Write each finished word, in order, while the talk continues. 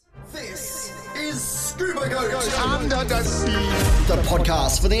is Scuba Goat Under the Sea, the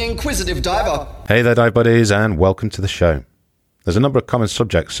podcast for the inquisitive diver. Hey there, dive buddies, and welcome to the show. There's a number of common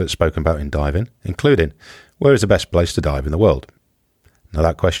subjects that's spoken about in diving, including where is the best place to dive in the world? Now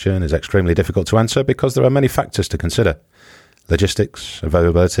that question is extremely difficult to answer because there are many factors to consider. Logistics,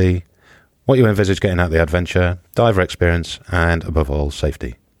 availability, what you envisage getting out of the adventure, diver experience, and above all,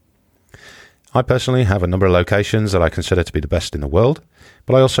 safety. I personally have a number of locations that I consider to be the best in the world,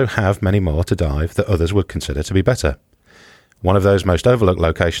 but I also have many more to dive that others would consider to be better. One of those most overlooked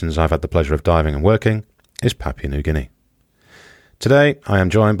locations I've had the pleasure of diving and working is Papua New Guinea. Today, I am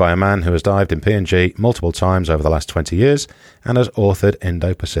joined by a man who has dived in PNG multiple times over the last 20 years and has authored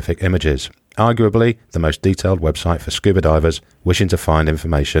Indo-Pacific Images, arguably the most detailed website for scuba divers wishing to find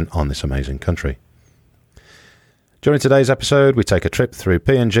information on this amazing country. During today's episode, we take a trip through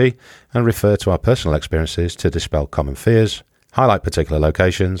PNG and refer to our personal experiences to dispel common fears, highlight particular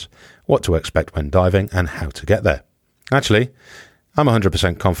locations, what to expect when diving, and how to get there. Actually, I'm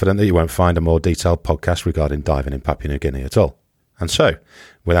 100% confident that you won't find a more detailed podcast regarding diving in Papua New Guinea at all. And so,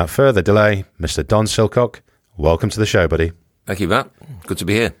 without further delay, Mr. Don Silcock, welcome to the show, buddy. Thank you, Matt. Good to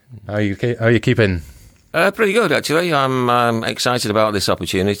be here. How are you keeping? Pretty good, actually. I'm excited about this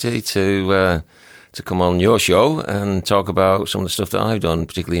opportunity to come on your show and talk about some of the stuff that I've done,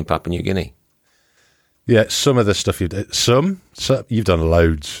 particularly in Papua New Guinea. Yeah, some of the stuff you've done. You've done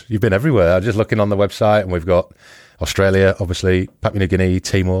loads. You've been everywhere. I'm just looking on the website, and we've got Australia, obviously, Papua New Guinea,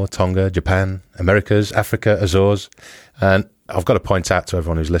 Timor, Tonga, Japan, Americas, Africa, Azores. And I've got to point out to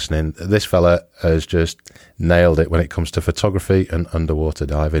everyone who's listening, this fella has just nailed it when it comes to photography and underwater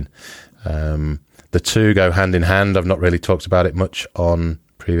diving. The two go hand in hand. I've not really talked about it much on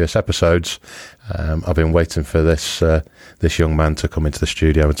previous episodes. I've been waiting for this young man to come into the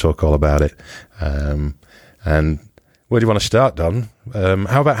studio and talk all about it. And where do you want to start, Don?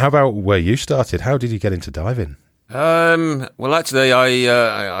 How about where you started? How did you get into diving? Well, actually,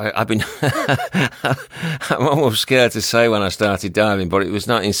 I've been. I'm almost scared to say when I started diving, but it was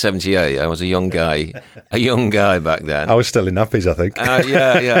 1978. I was a young guy back then. I was still in nappies, I think.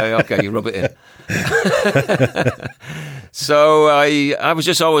 Yeah. Okay, you rub it in. So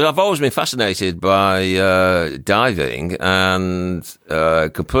I've always been fascinated by diving and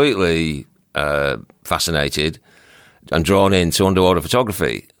completely fascinated and drawn into underwater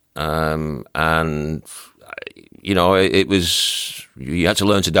photography. And you know, you had to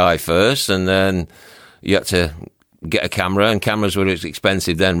learn to dive first, and then you had to get a camera, and cameras were as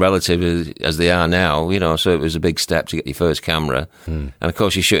expensive then relative as they are now, you know, so it was a big step to get your first camera. And of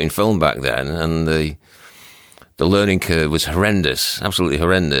course you're shooting film back then, and the learning curve was horrendous, absolutely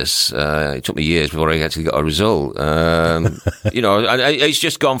horrendous. It took me years before I actually got a result. You know, it's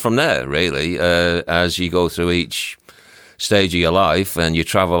just gone from there, really, as you go through each stage of your life, and I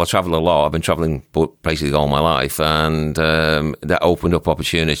travel a lot. I've been traveling basically all my life, and that opened up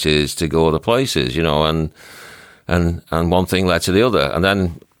opportunities to go other places, you know, and one thing led to the other, and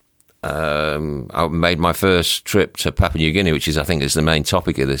then I made my first trip to Papua New Guinea, which I think is the main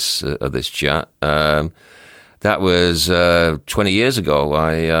topic of this chat. That was 20 years ago.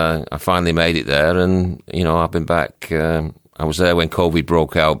 I finally made it there, and you know, I've been back. I was there when COVID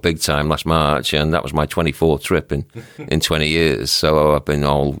broke out big time last March, and that was my 24th trip in 20 years. So I've been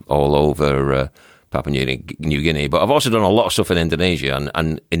all over Papua New Guinea. But I've also done a lot of stuff in Indonesia,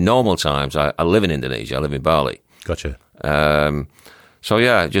 and in normal times, I live in Indonesia. I live in Bali. Gotcha. So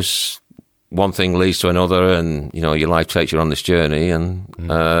yeah, just one thing leads to another, and you know, your life takes you on this journey.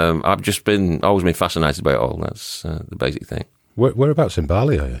 And I've just always been fascinated by it all. That's the basic thing. Whereabouts in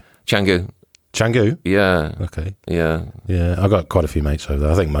Bali are you? Canggu? Yeah. Okay. Yeah. Yeah, I've got quite a few mates over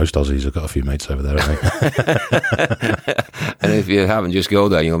there. I think most Aussies have got a few mates over there, haven't they? And if you haven't, just go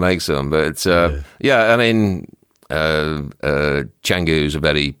there, you'll make some. But yeah, I mean, Canggu is a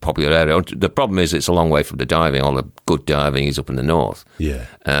very popular area. The problem is it's a long way from the diving. All the good diving is up in the north. Yeah.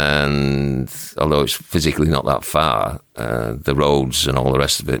 And although it's physically not that far, the roads and all the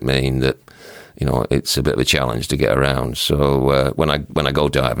rest of it mean that, you know, it's a bit of a challenge to get around. So when I go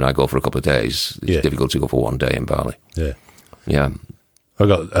diving, I go for a couple of days. It's difficult to go for one day in Bali. Yeah. Yeah. I've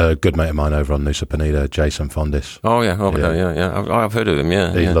got a good mate of mine over on Nusa Penida, Jason Fondis. Oh, yeah. Yeah. I've heard of him,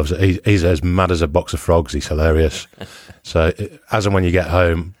 yeah. He loves it. He's as mad as a box of frogs. He's hilarious. So as and when you get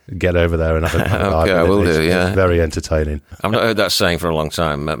home, get over there and have a dive. Okay, I will do, yeah. It's very entertaining. I've not heard that saying for a long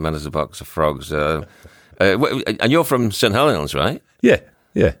time, mad as a box of frogs. And you're from St Helens, right? Yeah.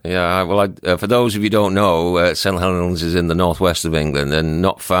 Yeah. Yeah, well, for those of you who don't know, St Helens is in the northwest of England, and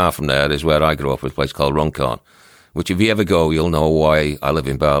not far from there is where I grew up, a place called Runcorn, which if you ever go, you'll know why I live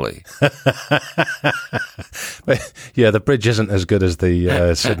in Bali. Yeah, the bridge isn't as good as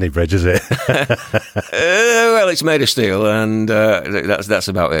the Sydney Bridge, is it? Well, it's made of steel, and that's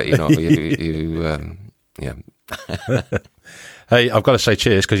about it. Yeah. Hey, I've got to say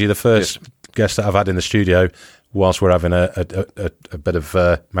cheers, because you're the first guest that I've had in the studio whilst we're having a bit of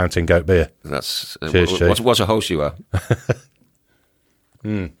mountain goat beer. That's cheers, what a host you are.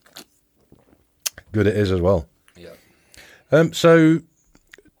 Good it is as well. Yeah. So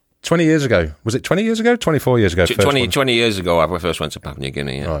 20 years ago, was it 20 years ago? 24 years ago? 20 years ago, I first went to Papua New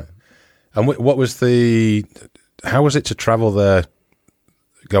Guinea. Yeah. Right. And what was how was it to travel there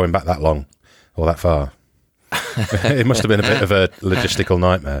going back that long or that far? It must have been a bit of a logistical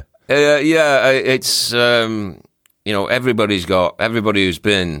nightmare. It's, everybody who's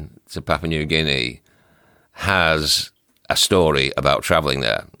been to Papua New Guinea has a story about travelling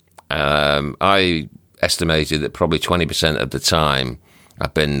there. I estimated that probably 20% of the time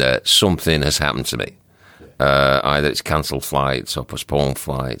I've been there, something has happened to me. Either it's cancelled flights or postponed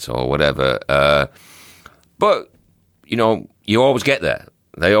flights or whatever. But, you always get there.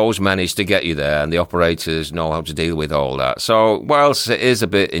 They always manage to get you there, and the operators know how to deal with all that. So whilst it is a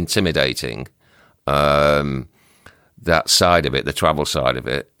bit intimidating, that side of it, the travel side of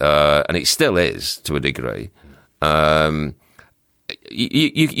it, and it still is to a degree,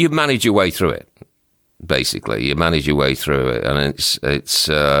 you manage your way through it. Basically, you manage your way through it, and it's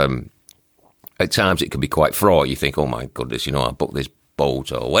at times it can be quite fraught. You think, oh my goodness, I booked this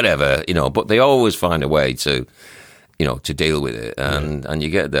boat or whatever, but they always find a way to deal with it, and you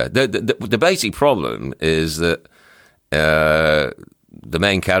get there. The basic problem is that the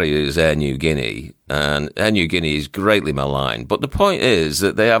main carrier is Air Niugini, and Air Niugini is greatly maligned. But the point is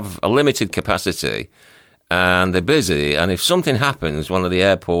that they have a limited capacity, and they're busy, and if something happens, one of the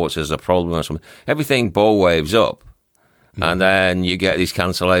airports has a problem or something, everything bow waves up. And then you get these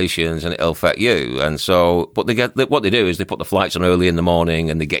cancellations, and it'll affect you. And so, but what they do is they put the flights on early in the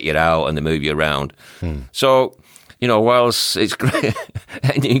morning, and they get you out, and they move you around. So, whilst it's great,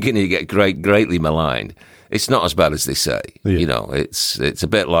 and you're going to get greatly maligned, it's not as bad as they say. Yeah. It's a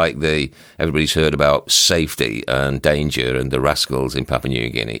bit like everybody's heard about safety and danger and the rascals in Papua New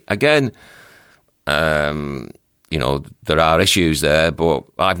Guinea. Again, there are issues there, but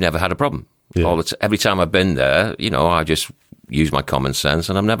I've never had a problem. Yeah. Every time I've been there, I just use my common sense,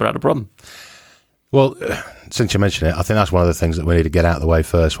 and I've never had a problem. Well, since you mention it, I think that's one of the things that we need to get out of the way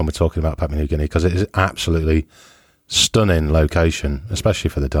first when we're talking about Papua New Guinea, because it is absolutely stunning location, especially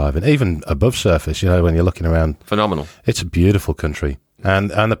for the diving, even above surface. When you're looking around, phenomenal. It's a beautiful country,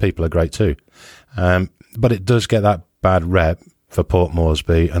 and the people are great too. But it does get that bad rep for Port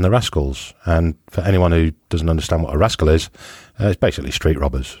Moresby and the rascals. And for anyone who doesn't understand what a rascal is, it's basically street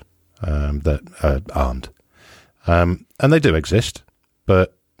robbers that are armed, and they do exist.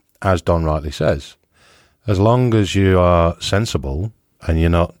 But as Don rightly says, as long as you are sensible and you're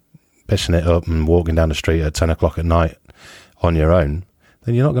not pissing it up and walking down the street at 10 o'clock at night on your own,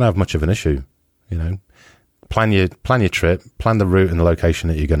 then you're not going to have much of an issue. Plan your trip, plan the route and the location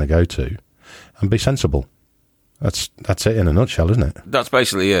that you're going to go to, and be sensible. That's it in a nutshell, isn't it? That's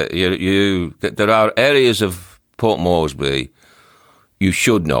basically it. There are areas of Port Moresby you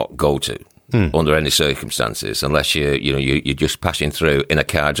should not go to under any circumstances, unless you're just passing through in a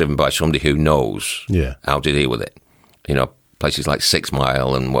car driven by somebody who knows how to deal with it. Places like 6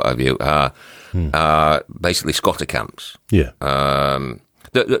 Mile and what have you are basically squatter camps. Yeah.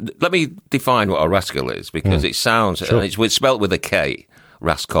 Let me define what a rascal is, because it sounds, sure. And it's spelt with a K,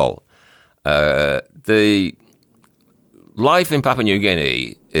 rascal. The life in Papua New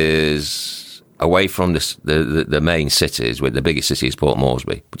Guinea is away from the main cities, with the biggest city is Port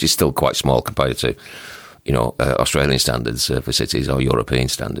Moresby, which is still quite small compared to, Australian standards for cities or European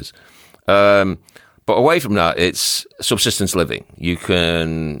standards. But away from that, it's subsistence living. You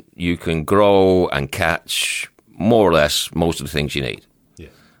can grow and catch more or less most of the things you need. Yeah.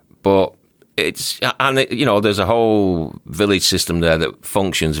 But there's a whole village system there that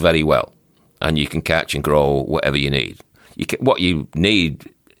functions very well, and you can catch and grow whatever you need. What you need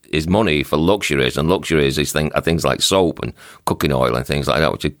is money for luxuries, and luxuries is things like soap and cooking oil and things like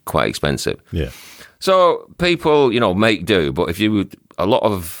that, which are quite expensive. Yeah. So people, make do. But a lot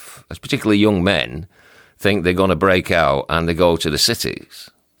of, particularly young men, think they're going to break out and they go to the cities,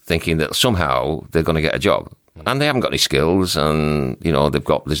 thinking that somehow they're going to get a job, and they haven't got any skills, and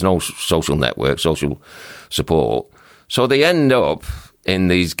there's no social network, social support, so they end up in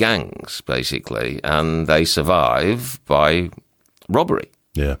these gangs basically, and they survive by robbery.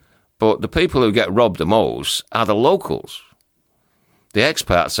 Yeah. But the people who get robbed the most are the locals. The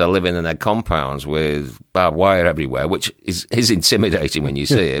expats are living in their compounds with barbed wire everywhere, which is intimidating when you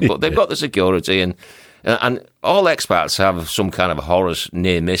see it. But they've got the security, and all expats have some kind of a horror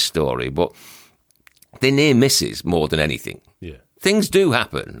near-miss story, but they're near misses more than anything. Yeah. Things do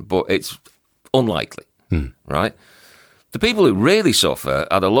happen, but it's unlikely, right? The people who really suffer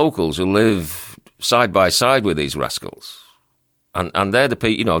are the locals who live side by side with these rascals, and they're the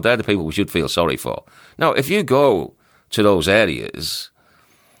people we should feel sorry for. Now, if you go to those areas,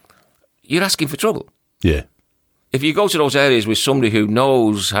 you're asking for trouble. Yeah. If you go to those areas with somebody who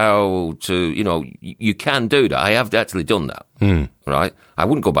knows how to, you can do that. I have actually done that, right? I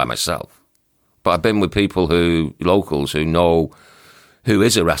wouldn't go by myself, but I've been with locals who know who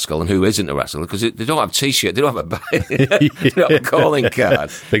is a rascal and who isn't a rascal, because they don't have T-shirt, they don't have they don't have a calling card.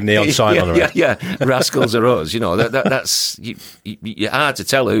 Big neon sign on it. Yeah, rascals are us. That's you're hard to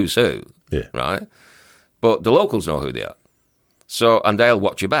tell who's who, right? But the locals know who they are. So, and they'll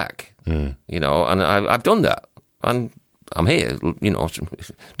watch your back, and I've done that. And I'm here,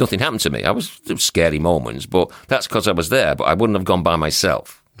 nothing happened to me. There was scary moments, but that's because I was there, but I wouldn't have gone by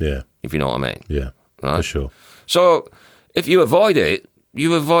myself. Yeah. If you know what I mean. Yeah, right? For sure. So, if you avoid it,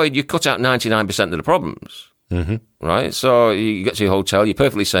 you cut out 99% of the problems, right? So, you get to your hotel, you're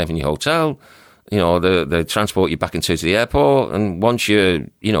perfectly safe in your hotel. They transport you back into the airport, and once you're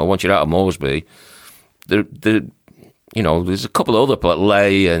out of Moresby, there's a couple of other places,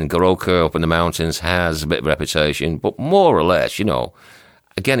 Leh and Goroka up in the mountains has a bit of a reputation, but more or less,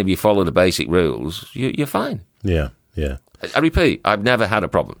 again, if you follow the basic rules, you're fine. Yeah, yeah. I repeat, I've never had a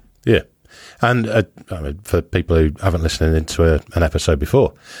problem. Yeah. And for people who haven't listened into an episode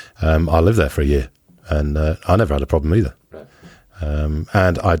before, I lived there for a year, and I never had a problem either. Right.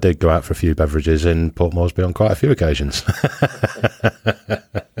 And I did go out for a few beverages in Port Moresby on quite a few occasions.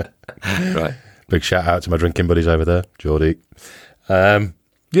 Right. Big shout out to my drinking buddies over there, Geordie.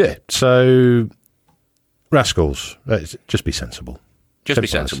 So rascals, just be sensible. Just be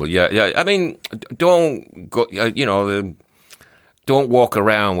sensible, yeah. I mean, don't go, don't walk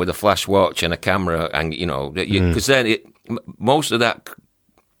around with a flash watch and a camera, and because then most of that,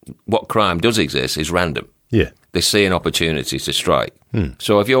 what crime does exist is random. Yeah, they see an opportunity to strike.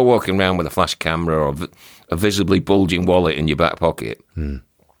 So if you're walking around with a flash camera or a visibly bulging wallet in your back pocket,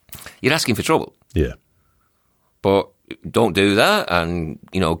 you're asking for trouble. Yeah. But don't do that, and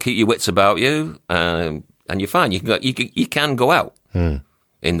keep your wits about you, and you're fine. You can go out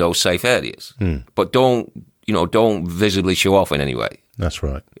in those safe areas, but don't visibly show off in any way. That's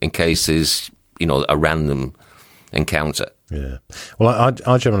right. In case there's a random encounter. Yeah. Well,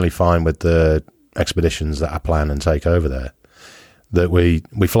 I generally find with the expeditions that I plan and take over there that we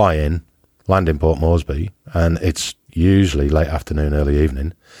fly in, land in Port Moresby, and it's usually late afternoon, early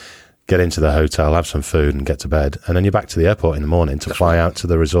evening. Get into the hotel, have some food, and get to bed, and then you're back to the airport in the morning to fly out to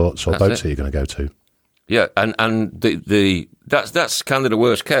the resorts or boats that you're going to go to. Yeah, and that's kind of the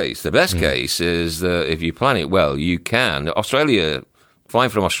worst case. The best case is that if you plan it well, you can. Flying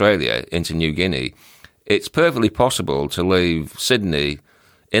from Australia into New Guinea, it's perfectly possible to leave Sydney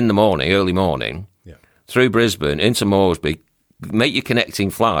in the morning, early morning, through Brisbane into Moresby, make your connecting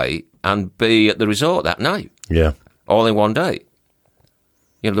flight, and be at the resort that night. Yeah, all in one day.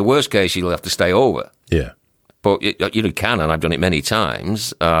 The worst case, you'll have to stay over. Yeah. But you can, and I've done it many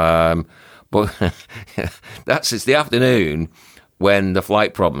times. But it's the afternoon when the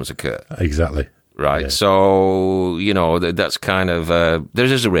flight problems occur. Exactly. Right. Yeah. So, that's kind of, there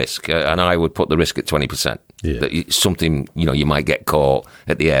is a risk, and I would put the risk at 20%. Yeah. That something, you might get caught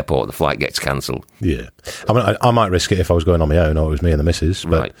at the airport, the flight gets cancelled. Yeah. I mean, I might risk it if I was going on my own or it was me and the missus.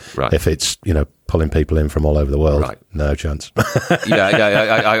 But right. If it's, pulling people in from all over the world, no chance.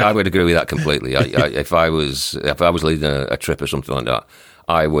 I would agree with that completely. If I was leading a trip or something like that,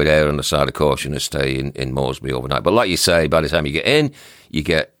 I would err on the side of caution and stay in Moresby overnight. But like you say, by the time you get in, you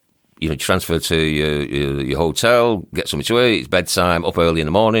get transfer to your hotel, get something to eat, it's bedtime, up early in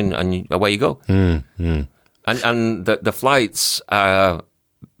the morning, and away you go. And the flights are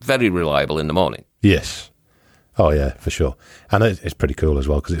very reliable in the morning. Yes. Oh, yeah, for sure. And it's pretty cool as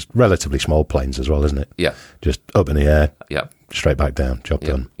well, because it's relatively small planes as well, isn't it? Yeah. Just up in the air, straight back down, job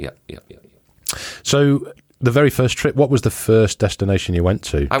done. Yeah. So the very first trip, what was the first destination you went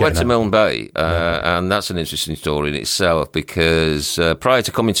to? I went to Milne Bay, and that's an interesting story in itself, because prior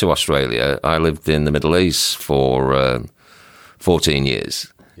to coming to Australia, I lived in the Middle East for 14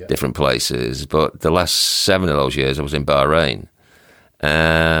 years, different places. But the last 7 of those years, I was in Bahrain.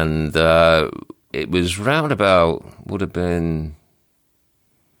 And it was round about, would have been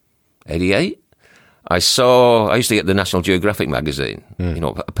 88. I used to get the National Geographic magazine,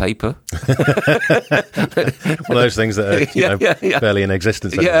 a paper. One of those things that are fairly in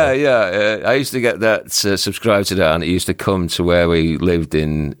existence. Yeah. I used to get that, subscribe to that, and it used to come to where we lived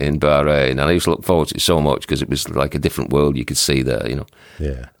in Bahrain, and I used to look forward to it so much because it was like a different world you could see there,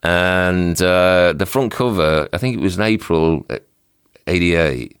 Yeah. And the front cover, I think it was in April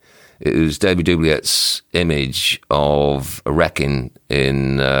 '88, it was David Doubliet's image of a wrecking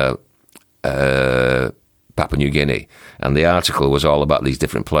in Papua New Guinea, and the article was all about these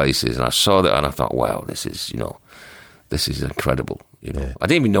different places, and I saw that and I thought, wow, this is incredible. I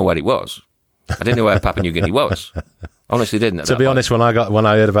didn't even know where it was. I didn't know where Papua New Guinea was. Honestly, didn't. To be honest, when I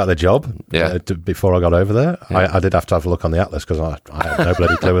heard about the job, before I got over there, I did have to have a look on the atlas because I had no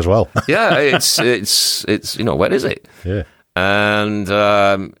bloody clue as well. Yeah, it's where is it? Yeah, and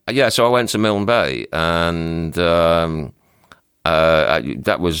so I went to Milne Bay, and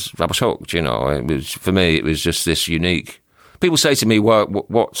I was hooked. It was, for me, it was just this unique. People say to me, why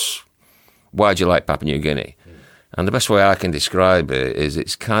do you like Papua New Guinea? And the best way I can describe it is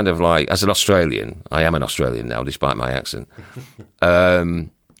it's kind of like, as an Australian, I am an Australian now, despite my accent.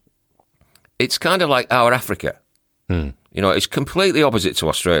 It's kind of like our Africa. It's completely opposite to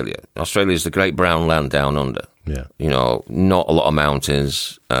Australia. Australia is the great brown land down under. Yeah. Not a lot of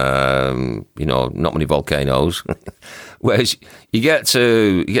mountains, not many volcanoes. Whereas you get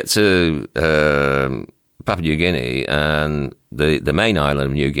to Papua New Guinea and the main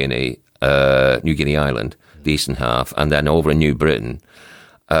island of New Guinea Island, the eastern half, and then over in New Britain.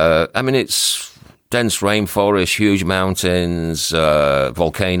 It's dense rainforest, huge mountains,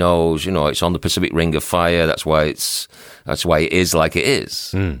 volcanoes. It's on the Pacific Ring of Fire. That's why it is like it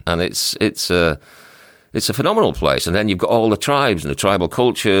is, and it's a phenomenal place. And then you've got all the tribes and the tribal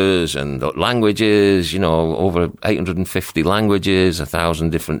cultures and the languages, over 850 languages, 1,000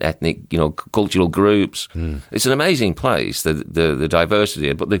 different ethnic, cultural groups. It's an amazing place, the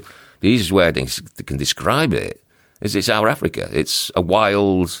diversity. But the easiest way I can describe it is it's our Africa. It's a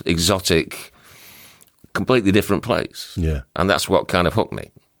wild, exotic, completely different place. Yeah. And that's what kind of hooked me.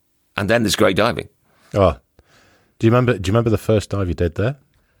 And then there's great diving. Oh, do you remember the first dive you did there?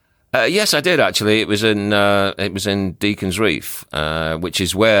 Yes, I did actually. It was in Deacon's Reef, which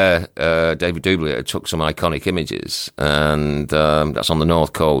is where David Doubliet took some iconic images, and that's on the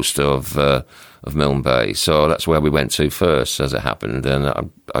north coast of Milne Bay. So that's where we went to first, as it happened, and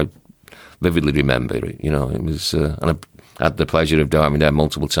I vividly remember it. It was, and I've had the pleasure of diving there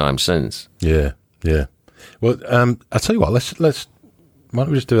multiple times since. Yeah. Well, I'll tell you what. Let's why don't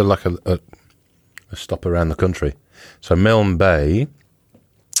we just do a stop around the country? So Milne Bay.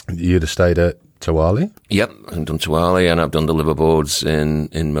 You'd have stayed at Tawali? Yep, I've done Tawali and I've done the liverboards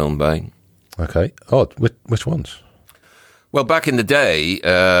in Milne Bay. Okay. Oh, which ones? Well, back in the day,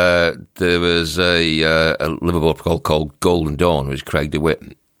 there was a liverboard called Golden Dawn, which was Craig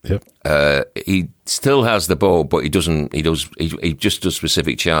DeWitt. Yep. He still has the boat, but he just does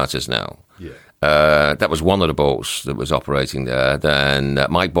specific charters now. Yeah. That was one of the boats that was operating there. Then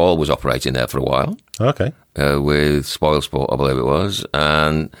Mike Ball was operating there for a while. Okay. With Spoilsport, I believe it was.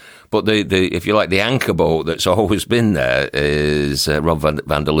 But the if you like, the anchor boat that's always been there is Rob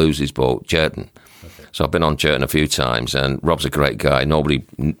van der Loos's boat, Churton. Okay. So I've been on Churton a few times, and Rob's a great guy. Nobody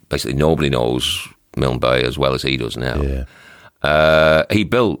knows Milne Bay as well as he does now. Yeah.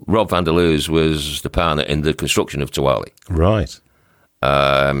 Rob van der Loos was the partner in the construction of Tawali. Right.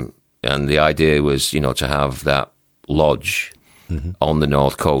 And the idea was, to have that lodge on the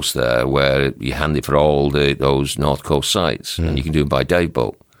north coast there, where you hand it for all those north coast sites, and you can do it by day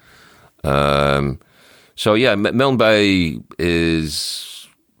boat. Milne Bay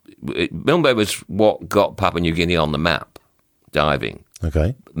was what got Papua New Guinea on the map, diving.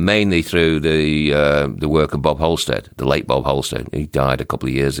 Okay. Mainly through the work of Bob Holstead, the late Bob Holstead. He died a couple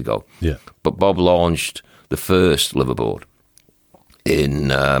of years ago. Yeah. But Bob launched the first liverboard in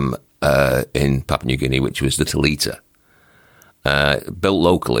Papua New Guinea, which was the Talita. Built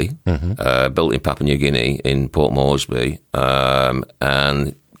locally, built in Papua New Guinea in Port Moresby, and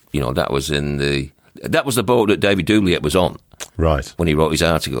that was the boat that David Doubliet was on, right, when he wrote his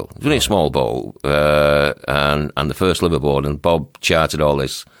article. It was only a small boat, and the first liverboard, and Bob charted all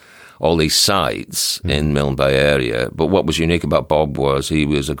these sites in Milne Bay area. But what was unique about Bob was he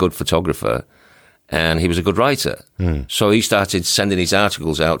was a good photographer. And he was a good writer. So he started sending his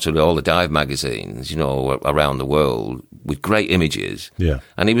articles out to all the dive magazines, around the world with great images. Yeah.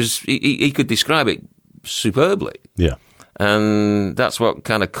 And he could describe it superbly. Yeah. And that's what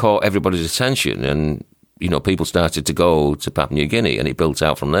kind of caught everybody's attention. And, people started to go to Papua New Guinea, and it built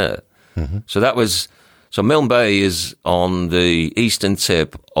out from there. So Milne Bay is on the eastern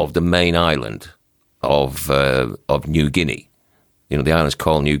tip of the main island of New Guinea. You know, the island's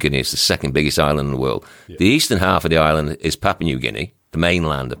called New Guinea. It's the second biggest island in the world. Yeah. The eastern half of the island is Papua New Guinea, the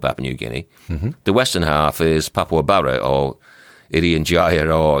mainland of Papua New Guinea. Mm-hmm. The western half is Papua Barat or Irian Jaya,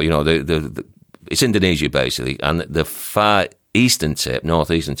 or, you know, it's Indonesia basically. And the far eastern tip,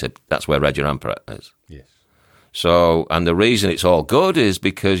 northeastern tip, that's where Raja Ampat is. Yes. So, and the reason it's all good is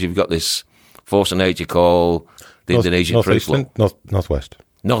because you've got this force of nature called the Indonesian free flow. Northwest.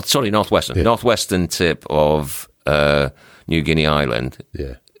 Northwestern. Yeah. Northwestern tip of New Guinea Island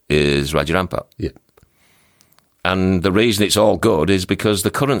is Raja Ampat. Yeah. And the reason it's all good is because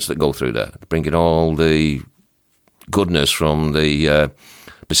the currents that go through there, bringing all the goodness from the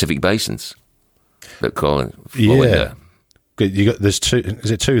Pacific basins that flow in there. There's two.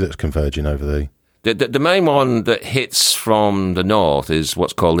 Is it two that's converging over the? The main one that hits from the north is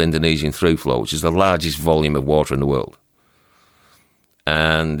what's called the Indonesian through flow, which is the largest volume of water in the world.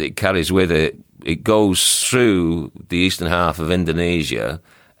 And it carries with it, it goes through the eastern half of Indonesia,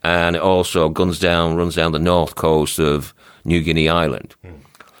 and it also runs down the north coast of New Guinea Island. Mm.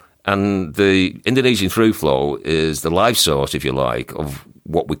 And the Indonesian through flow is the life source, if you like, of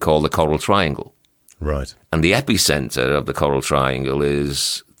what we call the Coral Triangle. Right. And the epicenter of the Coral Triangle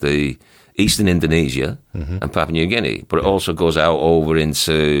is the eastern Indonesia and Papua New Guinea, but it also goes out over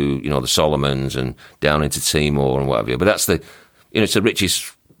into, you know, the Solomons and down into Timor and whatever. But that's it's the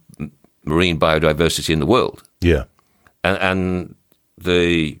richest marine biodiversity in the world. Yeah. And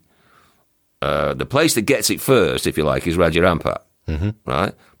the place that gets it first, if you like, is Raja Ampat. Mm-hmm.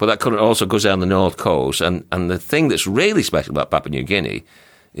 Right? But that current also goes down the north coast. And the thing that's really special about Papua New Guinea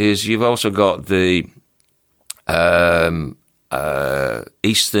is you've also got the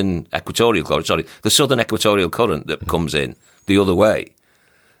eastern equatorial current, the southern equatorial current that comes in the other way.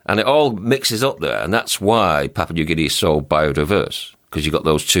 And it all mixes up there. And that's why Papua New Guinea is so biodiverse, because you've got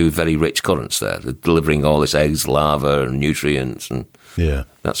those two very rich currents there, delivering all this eggs, larvae, and nutrients. And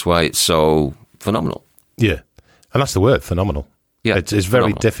that's why it's so phenomenal. Yeah. And that's the word, phenomenal. Yeah, it's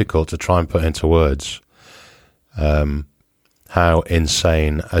very difficult to try and put into words how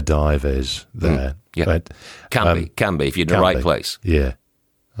insane a dive is there. Yeah, right? Can be if you're in the right place. Yeah.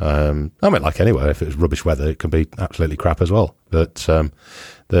 I mean, like anywhere, if it's rubbish weather, it can be absolutely crap as well. But on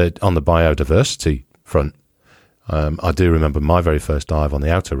the biodiversity front, I do remember my very first dive on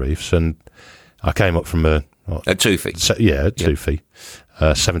the outer reefs, and I came up from at 2 feet. 2 feet.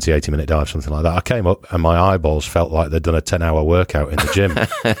 70, 80-minute dive, something like that. I came up and my eyeballs felt like they'd done a 10-hour workout in the gym.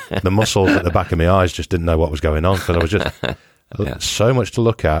 The muscles at the back of my eyes just didn't know what was going on, because I was just so much to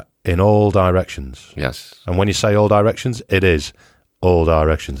look at in all directions. Yes. And when you say all directions, it is all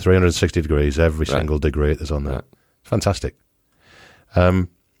directions, 360 degrees, every single degree that's on there. Right. Fantastic. Tuwali,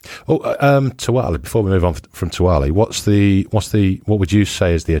 before we move on from Tuwali, what would you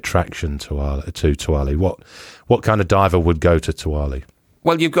say is the attraction to Tuwali? What kind of diver would go to Tuwali?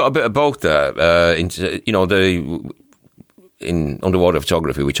 Well, you've got a bit of both there. In underwater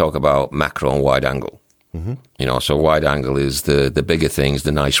photography, we talk about macro and wide angle. Mm-hmm. You know, so wide angle is the bigger things,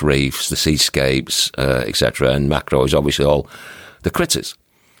 the nice reefs, the seascapes, etc. And macro is obviously all the critters.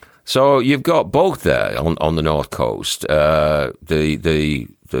 So you've got both there on the north coast. The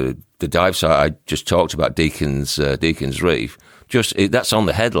dive site I just talked about, Deacon's Reef, that's on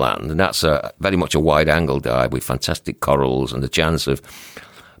the headland, and that's very much a wide angle dive with fantastic corals and the chance of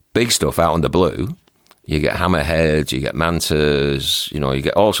big stuff out on the blue. You get hammerheads, you get mantas, you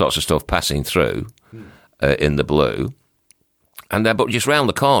get all sorts of stuff passing through in the blue. And then, but just round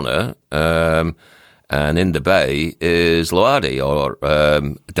the corner, and in the bay is Loadi, or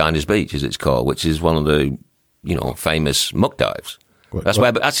Diners Beach, as it's called, which is one of the famous muck dives.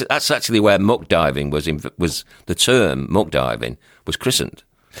 That's actually where muck diving was the term muck diving was christened.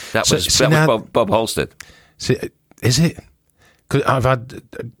 That was Bob Halstead. Is it? Because I've had,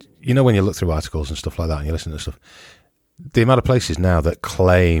 when you look through articles and stuff like that, and you listen to stuff, the amount of places now that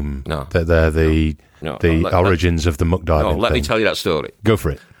claim that they're the origins of the muck diving. Let me tell you that story. Go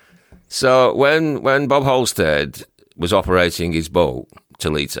for it. So when Bob Halstead was operating his boat,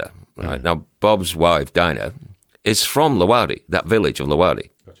 Talita, right? Now Bob's wife Dinah is from Loadi, that village of Loadi.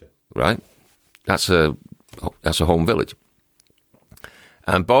 Gotcha. Right? That's a home village.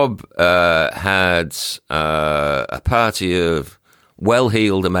 And Bob had a party of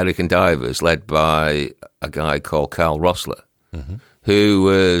well-heeled American divers led by a guy called Carl Rossler, who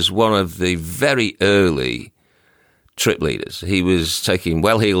was one of the very early trip leaders. He was taking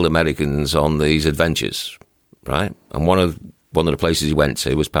well-heeled Americans on these adventures, right? And one of the places he went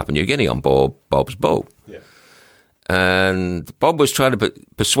to was Papua New Guinea on board Bob's boat. Yeah. And Bob was trying to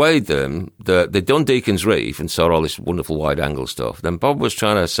persuade them that they'd done Deacon's Reef and saw all this wonderful wide-angle stuff. Then Bob was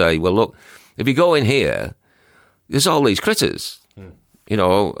trying to say, well, look, if you go in here, there's all these critters, you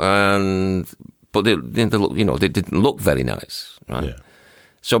know, but they didn't look very nice, right? Yeah.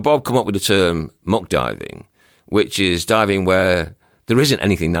 So Bob come up with the term muck diving, which is diving where there isn't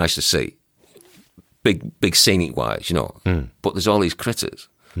anything nice to see, big scenic-wise, you know, but there's all these critters.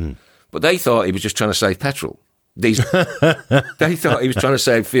 But they thought he was just trying to save petrol. They thought he was trying to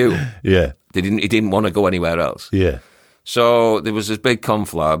save fuel. Yeah. He didn't want to go anywhere else. Yeah. So there was this big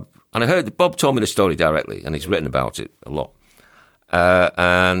conflab, and I heard Bob told me the story directly, and he's written about it a lot.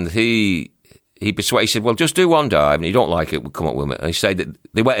 And he persuaded, he said, well, just do one dive, and you don't like it, we'll come up with it. And he said that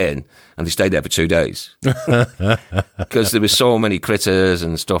they went in, and they stayed there for 2 days. Because there were so many critters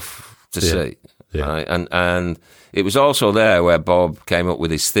and stuff to see. Yeah. Right? And it was also there where Bob came up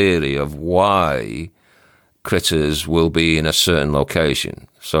with his theory of why critters will be in a certain location.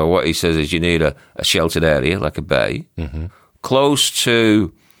 So what he says is you need a sheltered area, like a bay, close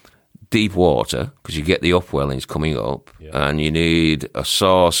to deep water, because you get the upwellings coming up, and you need a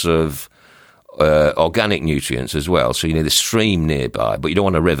source of organic nutrients as well. So you need a stream nearby, but you don't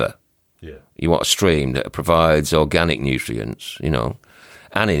want a river. Yeah. You want a stream that provides organic nutrients, you know,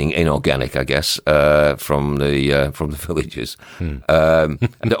 and inorganic, I guess, from the villages, and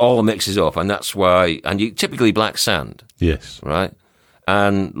it all mixes up, and that's why. And you typically black sand, Yes. right?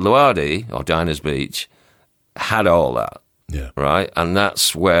 And Luadi or Diners Beach had all that, Yeah. right? And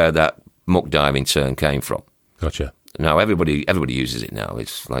that's where that muck diving term came from. Gotcha. Now everybody uses it now.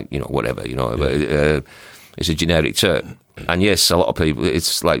 It's like, you know, whatever, you know, but it's a generic term. And yes, a lot of people.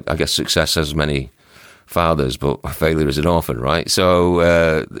 It's like, I guess success has many fathers, but failure is an orphan, right? So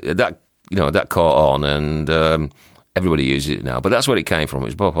that caught on, and everybody uses it now. But that's where it came from. It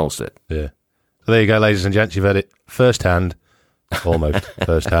was Bob Halstead. Yeah. So there you go, ladies and gents. You've heard it firsthand, almost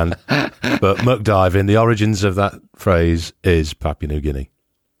firsthand. But muck diving, the origins of that phrase is Papua New Guinea.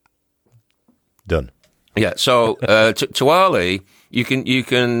 Done. Yeah. So Tuwali, you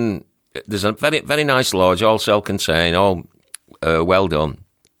can. There's a very, very nice lodge, all self-contained, all well done,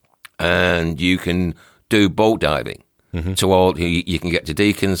 and you can do boat diving. You can get to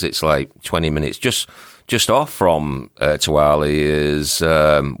Deacon's. It's like 20 minutes. Just off from Tuwali is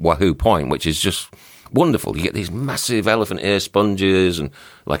Wahoo Point, which is just wonderful. You get these massive elephant ear sponges and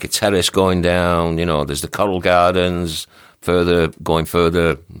like a terrace going down. You know, there's the coral gardens going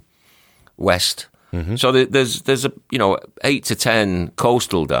further west. So there's 8 to 10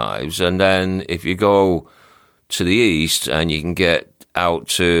 coastal dives, and then if you go to the east and you can get out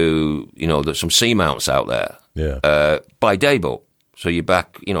to, you know, there's some seamounts out there. Yeah. By dayboat. So you're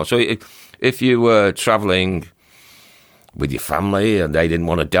back, you know, so if you were traveling with your family and they didn't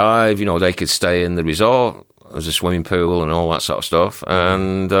want to dive, you know, they could stay in the resort. There's a swimming pool and all that sort of stuff.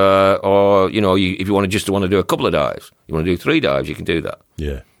 And, or, you know, if you want to do a couple of dives, you want to do 3 dives, you can do that.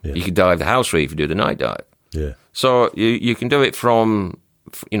 Yeah. Yeah. You can dive the house reef, you do the night dive. Yeah. So you can do it from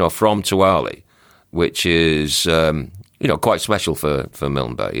Tuwali, which is, quite special for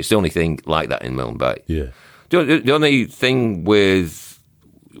Milne Bay. It's the only thing like that in Milne Bay. Yeah. The only thing with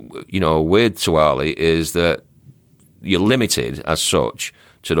Tuwali is that you're limited as such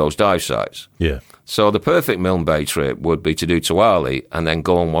to those dive sites. Yeah. So the perfect Milne Bay trip would be to do Tuwali and then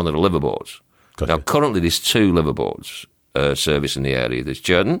go on one of the liverboards. Gotcha. Now, currently there's 2 liverboards service in the area. There's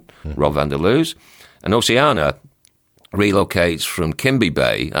Jordan, Rob van der Loos, and Oceana relocates from Kimby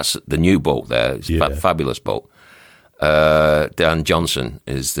Bay. That's the new boat there. It's a fabulous boat. Dan Johnson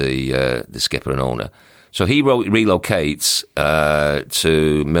is the skipper and owner. So he relocates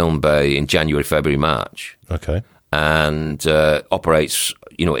to Milne Bay in January, February, March. Okay. And operates,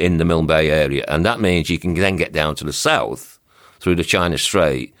 in the Milne Bay area. And that means you can then get down to the south through the China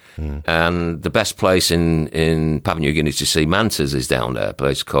Strait. And the best place in Papua New Guinea to see mantas is down there, a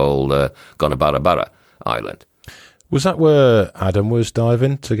place called Gonabarabara Island. Was that where Adam was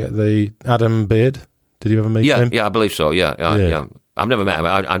diving to get the Adam beard? Did you ever meet him? Yeah, I believe so. Yeah. I've never met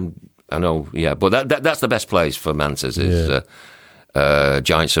him. I know. Yeah, but that's the best place for mantas. Is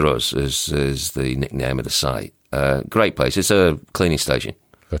Giant Saruz is the nickname of the site. Great place. It's a cleaning station.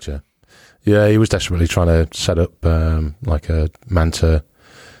 Gotcha. Yeah, he was desperately trying to set up like a manta.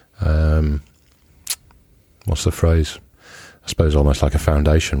 What's the phrase? I suppose almost like a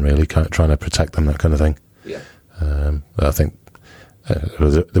foundation, really, trying to protect them, that kind of thing. Yeah. I think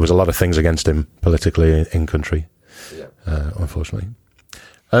there was a lot of things against him politically in country, unfortunately.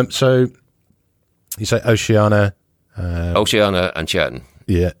 So you say Oceana? Oceana and Cherton.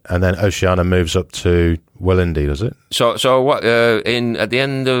 Yeah, and then Oceania moves up to Willindi, does it? So what? At the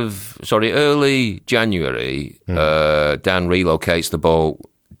end of early January, Dan relocates the boat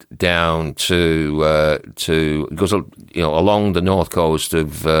down to goes along the north coast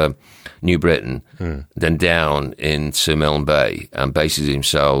of New Britain, then down into Milne Bay, and bases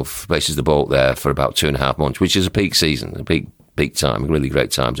the boat there for about 2.5 months, which is a peak season, a peak time, a really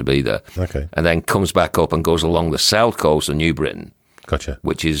great time to be there. Okay, and then comes back up and goes along the south coast of New Britain. Gotcha.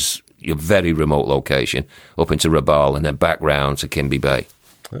 Which is a very remote location, up into Rabaul and then back round to Kimby Bay.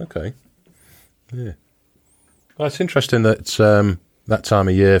 Okay. Yeah. Well, it's interesting that that time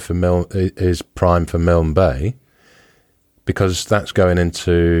of year for is prime for Milne Bay, because that's going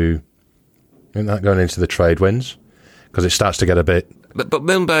into the trade winds, because it starts to get a bit. But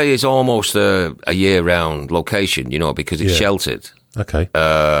Milne Bay is almost a year-round location, because it's sheltered. Okay.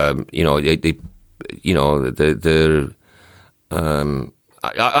 I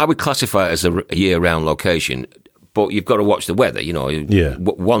would classify it as a year-round location, but you've got to watch the weather. Yeah.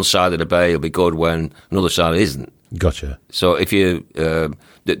 One side of the bay will be good when another side isn't. Gotcha. So if you the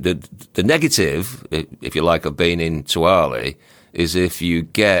negative, if you like, of being in Tuwali is if you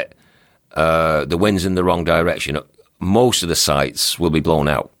get the winds in the wrong direction, most of the sites will be blown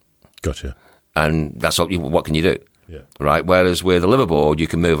out. Gotcha. And that's what can you do? Yeah. Right. Whereas with a liveaboard, you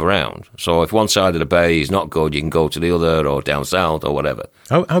can move around. So if one side of the bay is not good, you can go to the other or down south or whatever.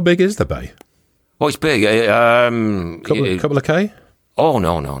 How big is the bay? Well, it's big. Couple of K? Oh,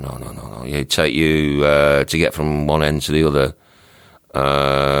 no. It'd take you to get from one end to the other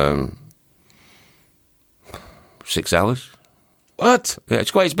 6 hours. What? Yeah,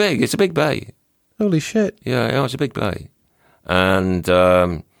 it's big. It's a big bay. Holy shit. Yeah, it's a big bay. And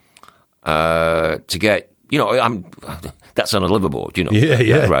to get, that's on a liveaboard,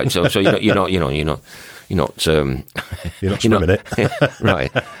 Yeah. Right. So you're not swimming it,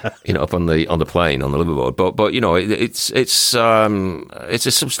 right? Up on the plane on the liveaboard, but it's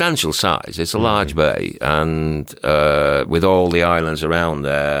a substantial size. It's a large bay, and with all the islands around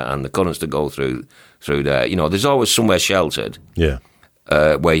there and the currents that go through there, there's always somewhere sheltered. Yeah.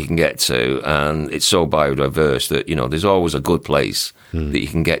 Where you can get to, and it's so biodiverse that there's always a good place that you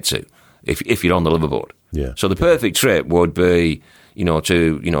can get to if you're on the liveaboard. Yeah. So the perfect trip would be, to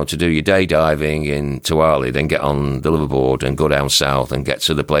do your day diving in Tuwali, then get on the liveaboard and go down south and get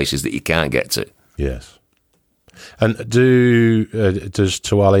to the places that you can't get to. Yes. And does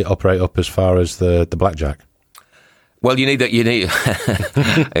Tuwali operate up as far as the Blackjack? Well, you need a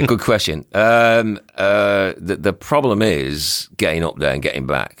good question. The problem is getting up there and getting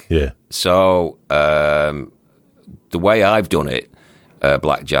back. Yeah. So the way I've done it,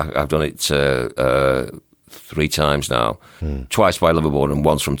 Blackjack, I've done it 3 times now, twice by liveaboard and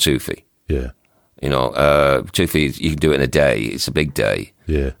once from Tufi. Yeah. Tufi, you can do it in a day. It's a big day.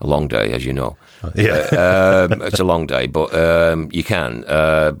 Yeah. A long day, as you know. Yeah. It's a long day, but you can.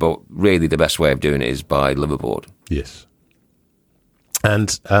 But really, the best way of doing it is by liveaboard. Yes. And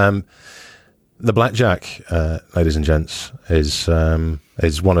the Blackjack, ladies and gents, is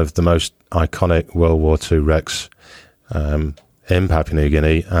one of the most iconic World War II wrecks in Papua New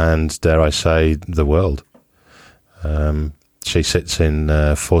Guinea and, dare I say, the world. She sits in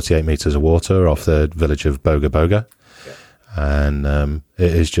 48 metres of water off the village of Boga Boga, and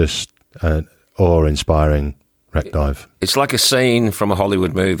it is just an awe-inspiring wreck dive. It's like a scene from a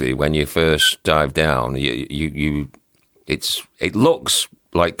Hollywood movie when you first dive down. It looks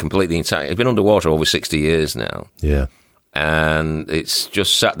like completely intact. It's been underwater over 60 years now. Yeah. And it's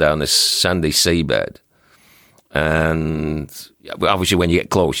just sat there on this sandy seabed. And obviously when you get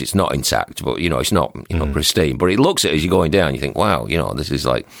close, it's not intact, but, it's not pristine. But it looks at it as you're going down. You think, wow, this is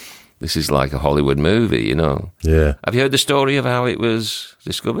like a Hollywood movie, Yeah. Have you heard the story of how it was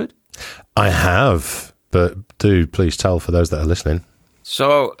discovered? I have, but do please tell for those that are listening.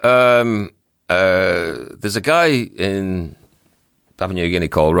 So, there's a guy in Papua New Guinea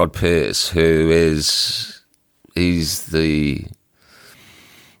called Rod Pearce he's the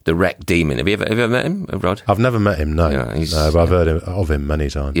wreck demon. Have you ever met him, Rod? I've never met him, no. Yeah, but I've heard of him many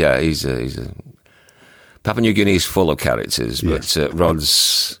times. Yeah, he's a Papua New Guinea is full of characters, but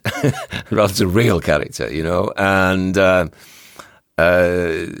Rod's a real character, and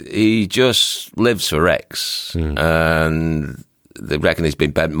he just lives for wrecks, and they reckon he's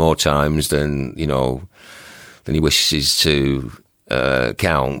been bent more times than he wishes to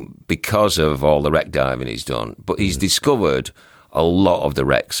count because of all the wreck diving he's done. But he's discovered a lot of the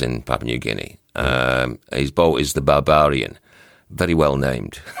wrecks in Papua New Guinea. His boat is the Barbarian, very well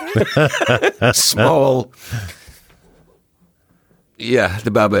named. Small. Yeah,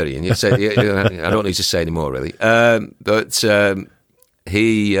 the Barbarian. You say, I don't need to say any more, really. But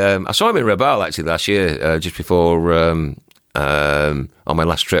I saw him in Rabaul actually last year, just before on my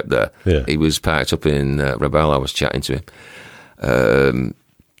last trip there. Yeah. He was parked up in Rabaul. I was chatting to him.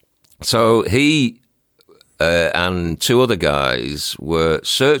 So he and two other guys were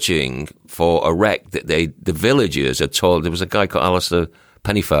searching for a wreck that the villagers had told. There was a guy called Alistair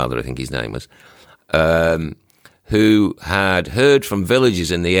Pennyfather, I think his name was, who had heard from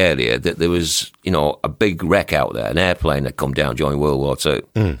villagers in the area that there was, a big wreck out there, an airplane had come down during World War II.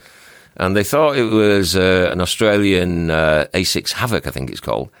 Mm. And they thought it was an Australian A6 Havoc, I think it's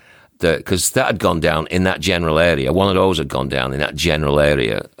called, because that had gone down in that general area. One of those had gone down in that general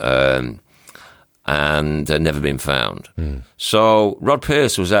area and had never been found. Mm. So Rod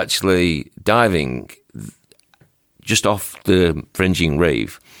Pearce was actually diving just off the fringing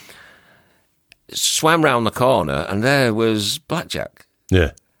reef, swam round the corner, and there was blackjack.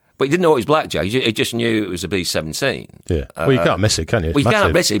 Yeah. But he didn't know it was blackjack. He just knew it was a B-17. Yeah. Well, you can't miss it, can you? Well, you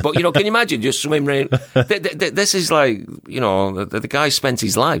can't miss it. But, can you imagine just swimming around? This is like, the guy spent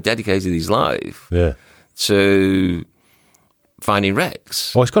his life, dedicated his life to finding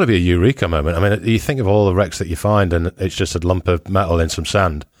wrecks. Well, it's got to be a eureka moment. I mean, you think of all the wrecks that you find and it's just a lump of metal in some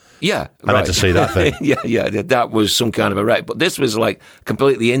sand. Yeah, I had to see that thing. yeah, that was some kind of a wreck. But this was like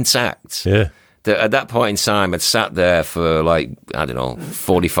completely intact. Yeah. At that point in time, had sat there for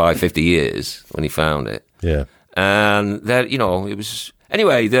 45, 50 years when he found it. Yeah. And there, it was...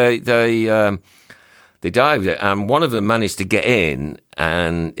 Anyway, they dived it, and one of them managed to get in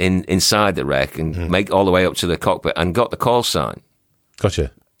and inside the wreck and make all the way up to the cockpit and got the call sign. Gotcha.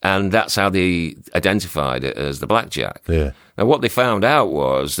 And that's how they identified it as the Blackjack. Yeah. Now, what they found out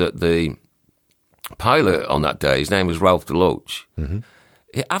was that the pilot on that day, his name was Ralph DeLoach. Mm-hmm.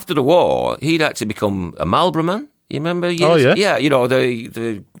 After the war, he'd actually become a Marlboro man. You remember? Oh, yeah? Yeah,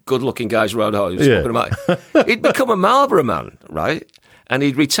 the good-looking guys around Hollywood. He'd become a Marlboro man, right? And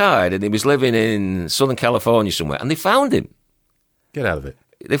he'd retired, and he was living in Southern California somewhere, and they found him. Get out of it.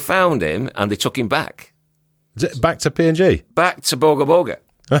 They found him, and they took him back. Is it back to PNG? Back to Boga Boga.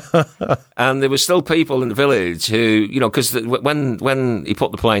 And there were still people in the village who, because when he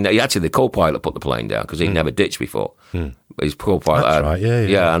put the plane down, the co-pilot put the plane down because he'd never ditched before. His co-pilot, that's right,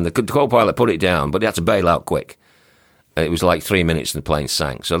 yeah, and the co-pilot put it down, but he had to bail out quick. It was like 3 minutes and the plane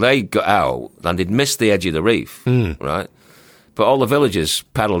sank. So they got out and they'd missed the edge of the reef, right? But all the villagers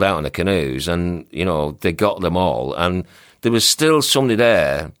paddled out in the canoes and, they got them all. And there was still somebody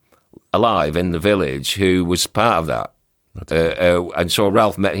there alive in the village who was part of that. And so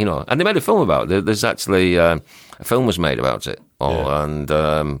Ralph met, and they made a film about it. There's actually a film was made about it. And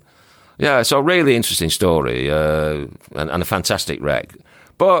it's a really interesting story and a fantastic wreck.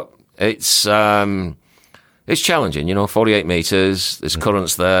 But it's challenging, 48 metres, there's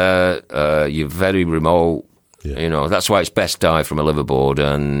currents there, you're very remote, that's why it's best dive from a liveaboard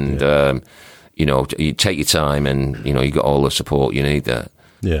and, you take your time and, you got all the support you need there.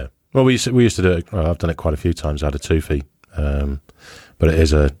 Yeah. Well, we used to do it, I've done it quite a few times out of Tufi. But it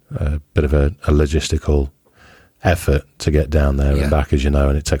is a bit of a logistical effort to get down there and back, as you know,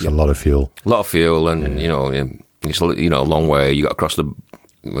 and it takes a lot of fuel. A lot of fuel, and it's a long way. You got across the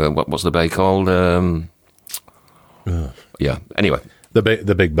what's the bay called? Anyway, the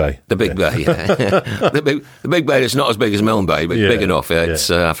big bay. The big bay. Yeah. the big bay is not as big as Milne Bay, but big enough.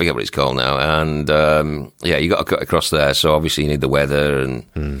 It's I forget what it's called now. And you got to cut across there. So obviously you need the weather, and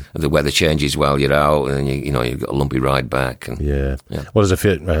the weather changes while you're out, and you've got a lumpy ride back. And, Well, there's a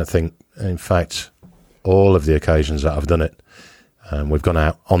few. I think, in fact, all of the occasions that I've done it, we've gone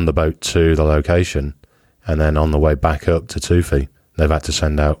out on the boat to the location, and then on the way back up to Tufi, they've had to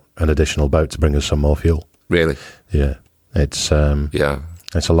send out an additional boat to bring us some more fuel. Really? Yeah. It's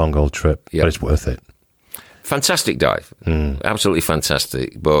it's a long old trip, but it's worth it. Fantastic dive, absolutely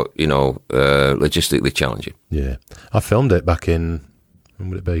fantastic, but logistically challenging. Yeah, I filmed it back in, when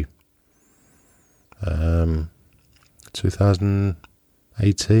would it be?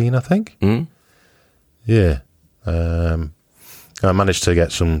 2018, I think. Yeah, I managed to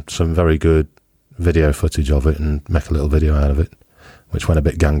get some very good video footage of it and make a little video out of it, which went a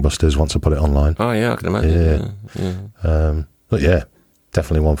bit gangbusters once I put it online. Oh, yeah, I can imagine. Yeah. But yeah,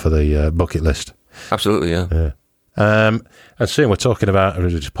 definitely one for the bucket list. Absolutely, yeah. And seeing we're talking about, I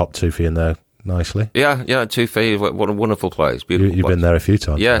just popped Tufi in there nicely. Yeah, Tufi, what a wonderful place. Beautiful You've place. Been there a few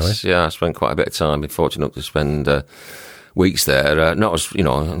times. Yes, I spent quite a bit of time. Been fortunate to spend weeks there. Not as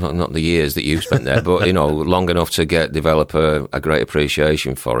not the years that you've spent there, but long enough to develop a great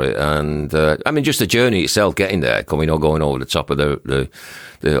appreciation for it. And just the journey itself, getting there, going over the top of the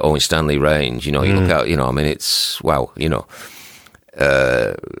Owen Stanley Range. You look out. It's wow.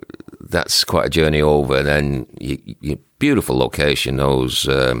 that's quite a journey over. Then you beautiful location. Those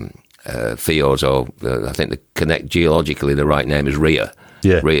fjords, or I think geologically the right name is Ria.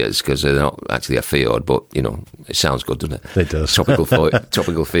 Yeah. Rias, because they're not actually a fjord, but it sounds good, doesn't it? It does.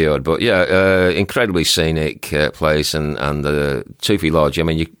 Tropical fjord, but yeah, incredibly scenic place, and the Tufi Lodge. I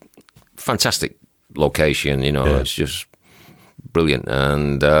mean, fantastic location. It's just brilliant,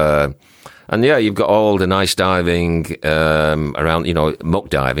 and yeah, you've got all the nice diving around. Muck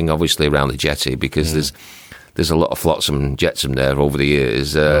diving, obviously around the jetty, because there's a lot of flotsam and jetsam there over the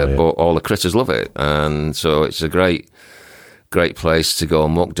years, but all the critters love it, and so it's a great place to go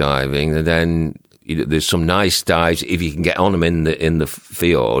muck diving. And then there's some nice dives if you can get on them in the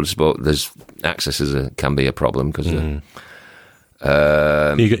fjords, but there's access can be a problem because you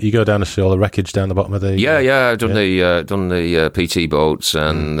go down to see all the wreckage down the bottom of the I've done the PT boats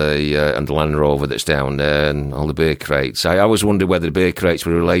and the Land Rover that's down there, and all the beer crates. I always wondered whether the beer crates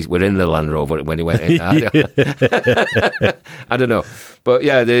were in the Land Rover when he went in. I don't know, but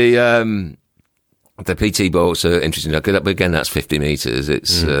yeah, the PT boats are interesting. But again, that's 50 metres.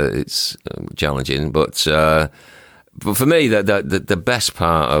 It's challenging, but for me, the best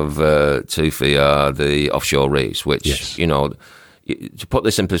part of Tufi are the offshore reefs, which to put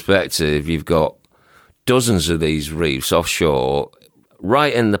this in perspective, you've got dozens of these reefs offshore,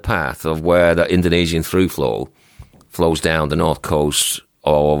 right in the path of where the Indonesian through flow flows down the north coast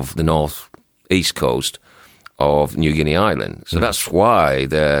of the northeast coast of New Guinea Island. So that's why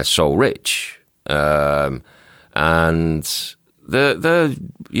they're so rich. And there's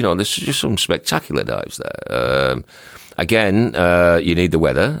just some spectacular dives there. Again, you need the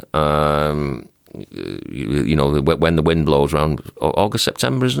weather. When the wind blows around August,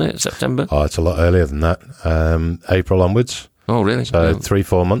 September, isn't it? September? Oh, it's a lot earlier than that. April onwards. Oh, really? So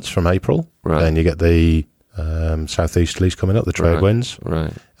 3-4 months from April. Right. Then you get the southeasterlies coming up, the trade winds.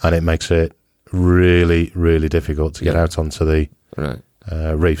 Right. And it makes it really, really difficult to get out onto the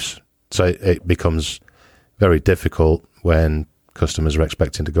reefs. So it becomes very difficult when customers are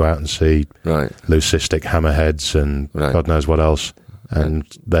expecting to go out and see leucistic hammerheads and God knows what else, and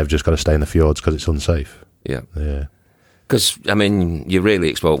they've just got to stay in the fjords because it's unsafe. Yeah. Because I mean, you're really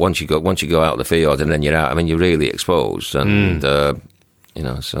exposed once you go out of the fjord, and then you're out. I mean, you're really exposed, and well,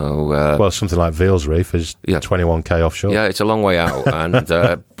 something like Veals Reef is 21k offshore. Yeah, it's a long way out, and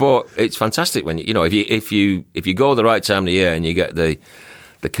but it's fantastic when if you go the right time of the year and you get the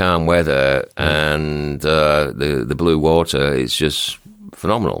calm weather and the blue water, it's just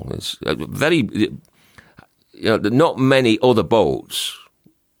phenomenal. It's very, not many other boats,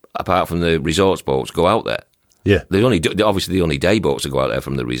 apart from the resorts boats, go out there. Yeah. Obviously the only day boats that go out there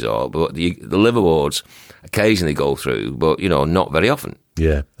from the resort, but the liverboards occasionally go through, but, not very often.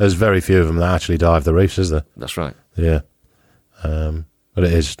 Yeah. There's very few of them that actually dive the reefs, is there? That's right. Yeah. But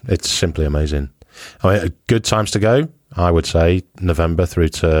it's simply amazing. I mean, good times to go, I would say November through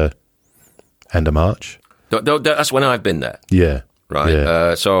to end of March. That's when I've been there. Yeah. Right.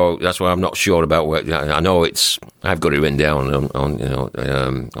 Yeah. So that's why I'm not sure about where. I know I've got it written down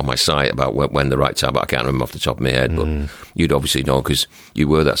on my site about when the right time, but I can't remember off the top of my head. But you'd obviously know because you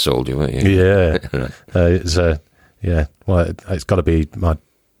were that soldier, weren't you? Yeah. Well, it's got to be my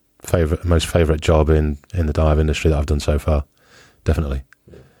most favourite job in the dive industry that I've done so far. Definitely.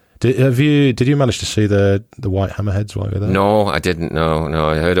 Did you manage to see the white hammerheads while you were there? No, I didn't. No,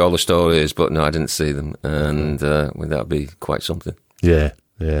 I heard all the stories, but no, I didn't see them, and that'd be quite something. Yeah,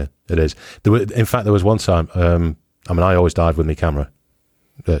 it is. In fact, there was one time. I always dive with my camera,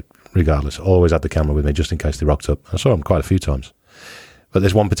 regardless. Always had the camera with me just in case they rocked up. I saw them quite a few times, but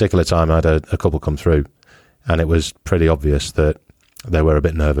there's one particular time I had a couple come through, and it was pretty obvious that they were a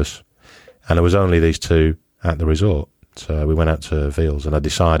bit nervous, and there was only these two at the resort. So we went out to Veals, and I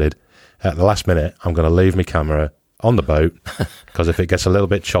decided at the last minute I'm going to leave my camera on the boat because if it gets a little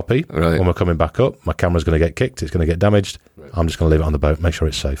bit choppy when we're coming back up, my camera's going to get kicked, it's going to get damaged. I'm just going to leave it on the boat, make sure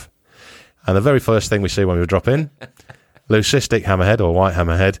it's safe. And the very first thing we see when we drop in, leucistic hammerhead or white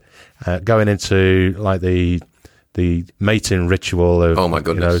hammerhead, going into like the mating ritual of, oh my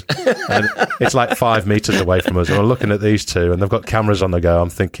goodness, and it's like 5 meters away from us, and we're looking at these two, and they've got cameras on the go. I'm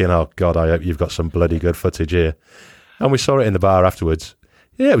thinking, oh God, I hope you've got some bloody good footage here. And we saw it in the bar afterwards.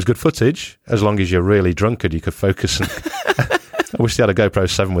 Yeah, it was good footage, as long as you're really drunk and you could focus. I wish they had a GoPro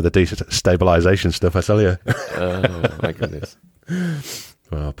 7 with a decent stabilisation stuff, I tell you. Oh, my goodness.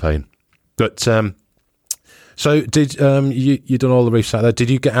 Well, pain. But, so did you done all the reefs out there?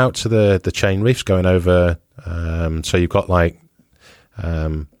 Did you get out to the chain reefs going over? So you've got like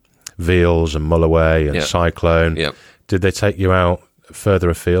Veals and Mulloway and Cyclone. Yep. Did they take you out further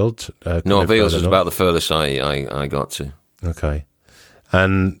afield? No, Veals was about the furthest I got to. Okay.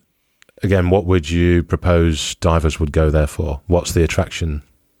 And again, what would you propose divers would go there for? What's the attraction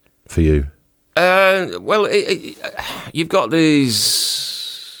for you? Well, you've got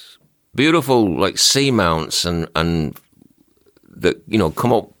these beautiful like seamounts and that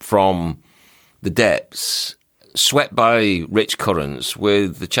come up from the depths, swept by rich currents,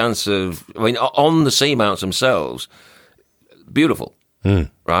 with the chance of on the seamounts themselves, beautiful,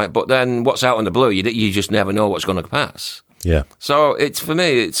 right? But then what's out in the blue, you just never know what's going to pass. Yeah. So for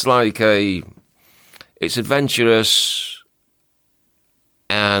me, it's like it's adventurous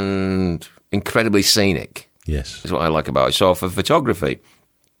and incredibly scenic. Yes. Is what I like about it. So for photography,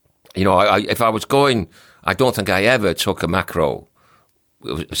 if I was going, I don't think I ever took a macro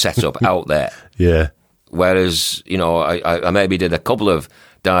setup out there. Yeah. Whereas, I maybe did a couple of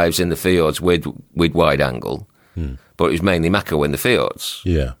dives in the fjords with wide angle, but it was mainly macro in the fjords.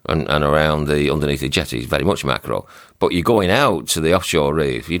 Yeah. And around underneath the jetties, very much macro. But you're going out to the offshore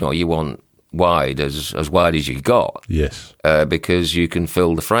reef, you want wide as wide as you got. Yes. Because you can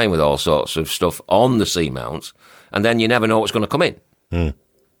fill the frame with all sorts of stuff on the seamounts, and then you never know what's going to come in.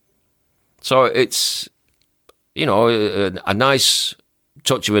 So it's, a nice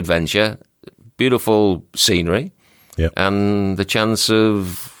touch of adventure, beautiful scenery, and the chance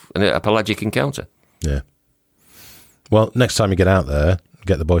of a pelagic encounter. Yeah. Well, next time you get out there,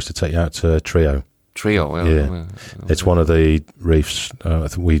 get the boys to take you out to Trio. Well, it's one of the reefs. I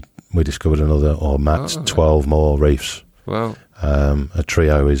think we discovered another, or max 12 more reefs. Well, a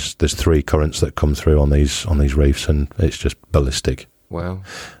Trio there's 3 currents that come through on these reefs, and it's just ballistic. Wow.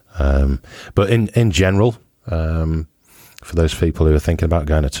 But in general, for those people who are thinking about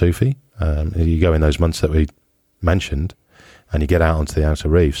going to Tufi, you go in those months that we mentioned, and you get out onto the outer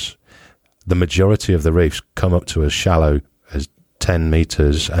reefs. The majority of the reefs come up to as shallow as 10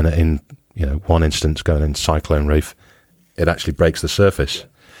 meters, and in one instance, going in Cyclone Reef, it actually breaks the surface.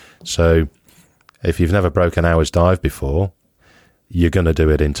 So if you've never broken hour's dive before, you're going to do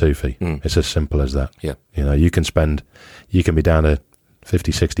it in Tufi. It's as simple as that. Yeah. You can be down to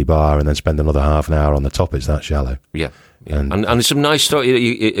 50, 60 bar and then spend another half an hour on the top. It's that shallow. Yeah. And there's some nice stuff.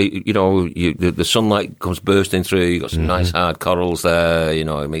 The sunlight comes bursting through. You've got some nice hard corals there.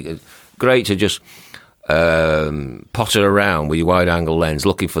 It's great to just potter around with your wide angle lens,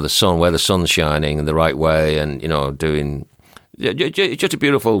 looking for the sun, where the sun's shining in the right way, and doing. It's just a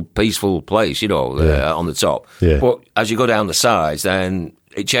beautiful, peaceful place, on the top. Yeah. But as you go down the sides, then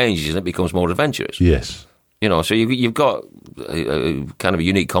it changes and it becomes more adventurous. Yes. So you've got a kind of a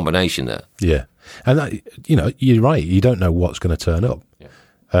unique combination there. Yeah. And that, you're right. You don't know what's going to turn up.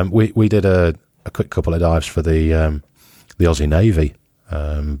 Yeah. We did a quick couple of dives for the Aussie Navy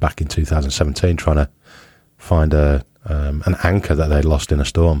back in 2017, trying to find an anchor that they'd lost in a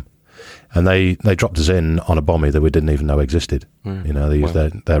storm. And they dropped us in on a bommy that we didn't even know existed. They used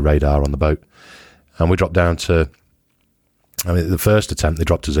their radar on the boat. And we dropped down to, the first attempt, they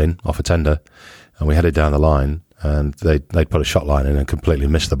dropped us in off a tender, and we headed down the line, and they'd put a shot line in and completely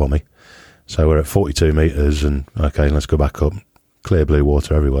missed the bommy. So we're at 42 metres, and okay, let's go back up. Clear blue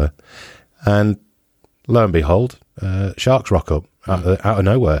water everywhere. And lo and behold, sharks rock up out of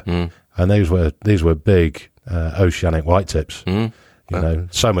nowhere. And these were big oceanic white tips.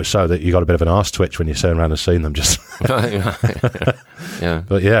 So much so that you got a bit of an arse twitch when you turn around and seen them. Just yeah.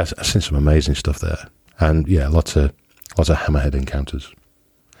 But yeah, I've seen some amazing stuff there, and yeah, lots of hammerhead encounters.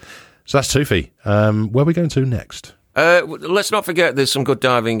 So that's Tufi. Where are we going to next? Let's not forget there's some good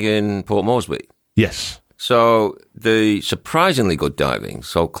diving in Port Moresby. Yes. So the surprisingly good diving,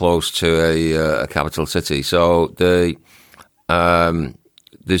 so close to a capital city. So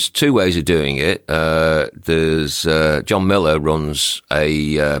there's 2 ways of doing it. There's John Miller runs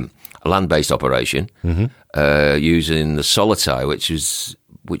a land-based operation using the Solitaire, which was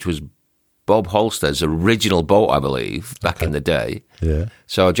Bob Holstead's original boat, I believe, back in the day. Yeah.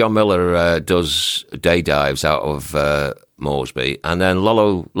 So John Miller does day dives out of Moresby, and then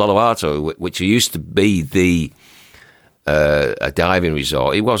Lolo Alto, which used to be a diving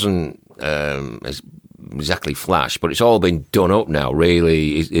resort. It wasn't exactly flash, but it's all been done up now,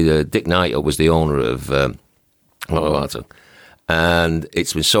 really. Dick Knight was the owner of Lolo Alto, and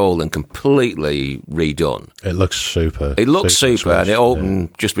it's been sold and completely redone. It looks super. It looks super, and it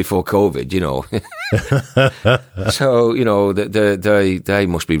opened just before COVID, So, they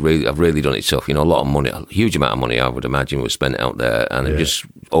must be have really done it tough. A lot of money, a huge amount of money, I would imagine, was spent out there, and it just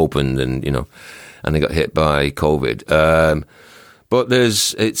opened, and and they got hit by COVID. But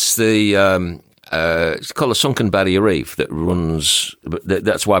it's called a Sunken Barrier Reef that runs.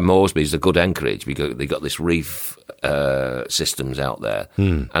 That's why Moresby is a good anchorage, because they got this reef systems out there,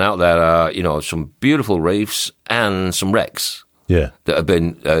 and out there are some beautiful reefs and some wrecks Yeah. that have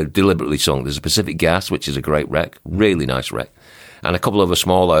been deliberately sunk. There's a Pacific Gas, which is a great wreck, really nice wreck, and a couple of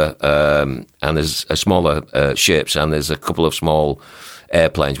smaller, and there's smaller ships, and there's a couple of small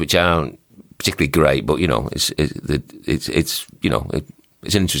airplanes which aren't particularly great, but it's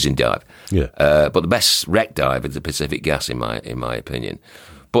an interesting dive. Yeah. But the best wreck dive is the Pacific Gas, in my opinion.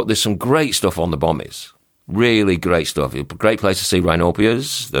 But there's some great stuff on the Bommies. Really great stuff. A great place to see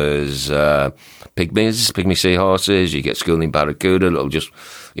rhinopias. There's pygmy seahorses. You get schooling barracuda that'll just,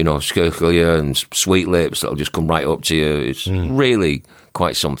 circle you, and sweet lips that'll just come right up to you. It's really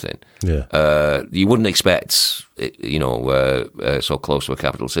quite something. Yeah. You wouldn't expect, so close to a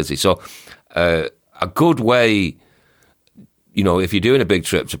capital city. So a good way, if you're doing a big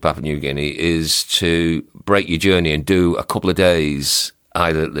trip to Papua New Guinea, is to break your journey and do a couple of days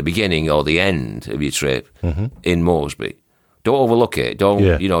either at the beginning or the end of your trip in Moresby. Don't overlook it. Don't.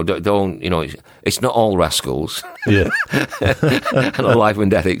 It's not all rascals. Yeah. And a life and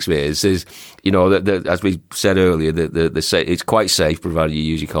death experience is, as we said earlier, it's quite safe provided you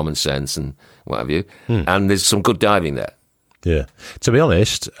use your common sense and what have you. And there's some good diving there. Yeah. To be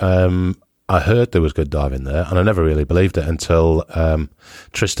honest, I heard there was good diving there, and I never really believed it until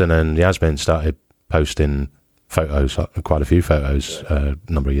Tristan and Yasmin started posting photos, quite a few photos, a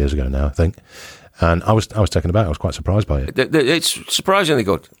number of years ago now, I think. And I was taken aback. I was quite surprised by it. It's surprisingly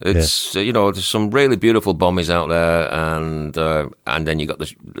good. It's there's some really beautiful Bommies out there, and then you got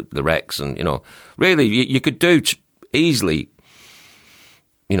the wrecks, and really you could do easily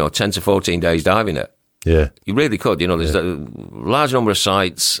 10 to 14 days diving it. Yeah, you really could. There's a large number of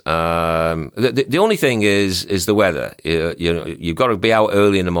sites. The only thing is the weather. You've got to be out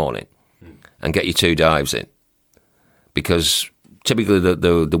early in the morning and get your 2 dives in, because typically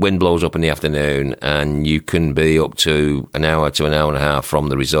the wind blows up in the afternoon, and you can be up to an hour to an hour and a half from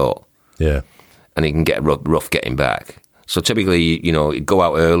the resort. Yeah, and it can get rough getting back. So typically, you go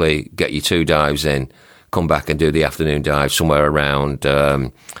out early, get your 2 dives in, come back and do the afternoon dive somewhere around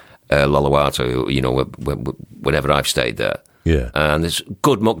Lolawatu, whenever I've stayed there. Yeah. And there's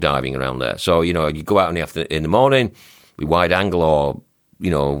good muck diving around there. So, you go out in the morning, we wide angle, or,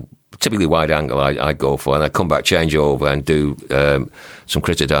 typically wide angle I go for, and I come back, change over, and do some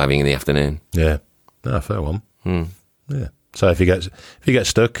critter diving in the afternoon. Yeah. No, fair one. Yeah. So if you get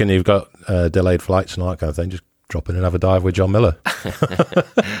stuck and you've got delayed flights and all that kind of thing, just drop in and have a dive with John Miller.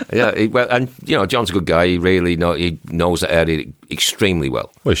 Yeah, John's a good guy. He really he knows that area extremely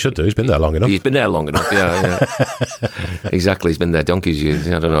well. Well, he should do. He's been there long enough. He's been there long enough. Yeah. Exactly. He's been there donkey's years.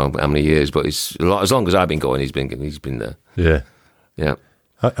 I don't know how many years, but as long as I've been going, he's been there. Yeah. Yeah.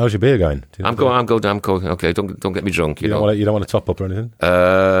 How's your beer going? I'm good. Okay, don't get me drunk. You don't want to top up or anything?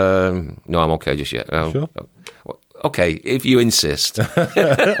 No, I'm okay just yet. Sure. Okay, if you insist.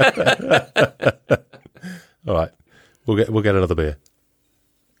 All right, we'll get another beer.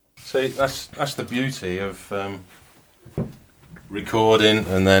 See, that's the beauty of recording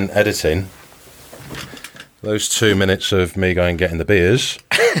and then editing. Those 2 minutes of me going getting the beers,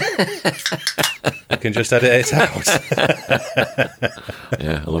 you can just edit it out.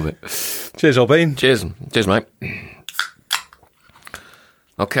 Yeah, I love it. Cheers, Albin. Cheers, mate.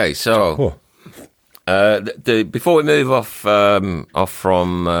 Okay, so before we move off from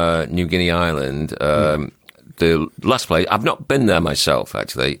New Guinea Island, the last place, I've not been there myself,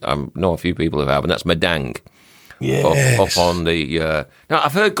 actually. I know a few people have, and that's Madang. Yes. Up on the... now,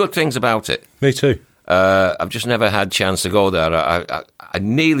 I've heard good things about it. Me too. I've just never had a chance to go there. I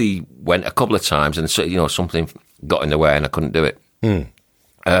nearly went a couple of times, and something got in the way and I couldn't do it.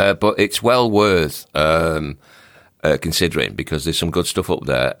 But it's well worth considering, because there's some good stuff up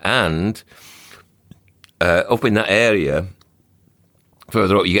there. And up in that area...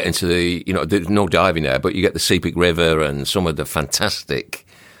 Further up, you get into there's no diving there, but you get the Sepik River and some of the fantastic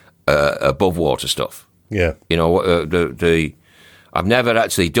above water stuff. Yeah. I've never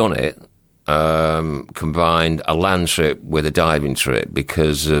actually done it, combined a land trip with a diving trip,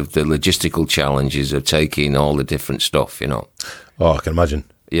 because of the logistical challenges of taking all the different stuff, Oh, I can imagine.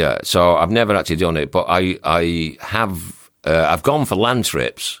 Yeah, so I've never actually done it, but I have, I've gone for land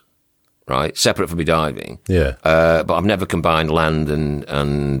trips, right, separate from my diving. Yeah. But I've never combined land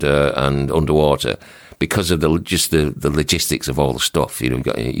and underwater, because of the logistics of all the stuff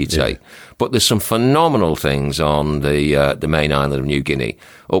you take. But there's some phenomenal things on the main island of New Guinea,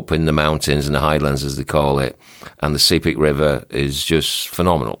 up in the mountains and the highlands, as they call it, and the Sepik River is just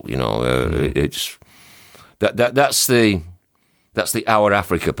phenomenal. It's that's the our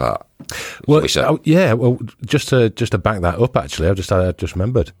Africa part. Well, just to back that up, actually, I just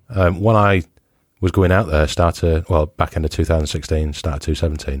remembered when I was going out there, back into 2016, start of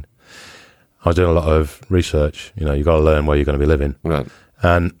 2017. I was doing a lot of research. You've got to learn where you're going to be living. Right.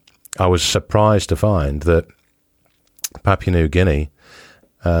 And I was surprised to find that Papua New Guinea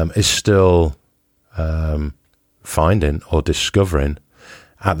is still finding or discovering,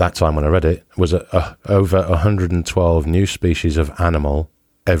 at that time when I read it, was over 112 new species of animal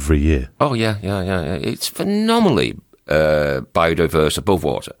every year. Oh, yeah. It's phenomenally biodiverse above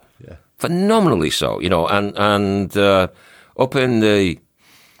water. Yeah. Phenomenally so, and up in the...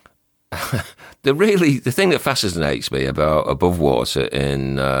 the thing that fascinates me about above water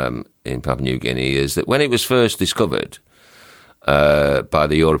in Papua New Guinea is that when it was first discovered by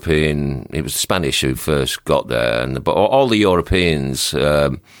the European, it was the Spanish who first got there, but all the Europeans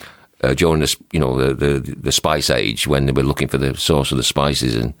during the Spice Age, when they were looking for the source of the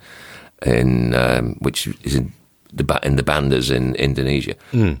spices which is in the Bandas in Indonesia,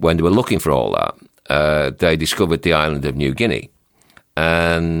 when they were looking for all that, they discovered the island of New Guinea.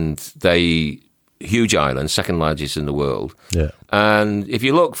 And huge island, second largest in the world. Yeah. And if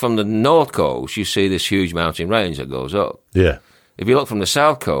you look from the north coast, you see this huge mountain range that goes up. Yeah. If you look from the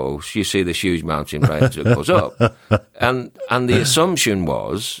south coast, you see this huge mountain range that goes up. And the assumption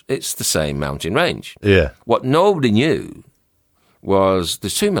was it's the same mountain range. Yeah. What nobody knew was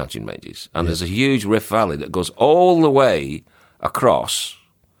there's two mountain ranges, and there's a huge rift valley that goes all the way across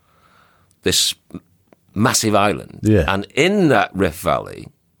this massive island. Yeah. And in that rift valley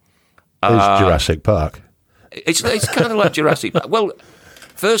is Jurassic Park. It's kind of like Jurassic Park. Well,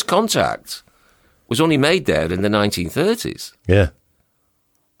 first contact was only made there in the 1930s. Yeah.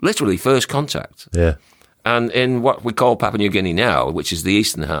 Literally first contact. Yeah. And in what we call Papua New Guinea now, which is the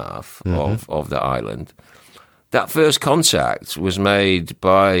eastern half of the island, that first contact was made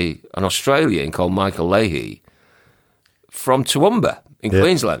by an Australian called Michael Leahy from Toowoomba in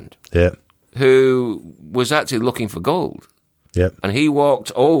Queensland. Yeah. Who was actually looking for gold. Yep. And he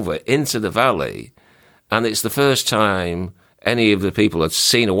walked over into the valley, and it's the first time any of the people had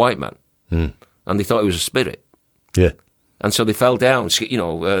seen a white man. And they thought it was a spirit. Yeah. And so they fell down, that's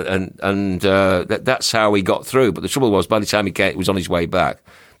how he got through. But the trouble was, by the time he was on his way back,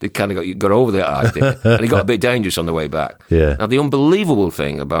 they kind of got over that idea, and he got a bit dangerous on the way back. Yeah. Now, the unbelievable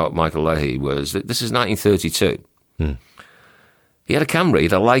thing about Michael Leahy was that this is 1932. He had a camera, he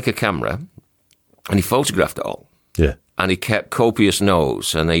had a Leica camera, and he photographed it all. Yeah. And he kept copious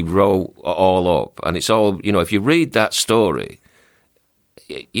notes, and he wrote all up. And it's all, if you read that story,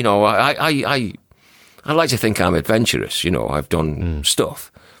 I like to think I'm adventurous, I've done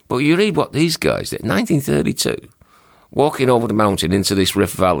stuff. But you read what these guys did, 1932, walking over the mountain into this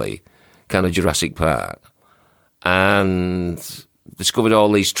Rift Valley, kind of Jurassic Park, and discovered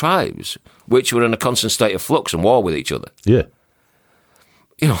all these tribes, which were in a constant state of flux and war with each other. Yeah.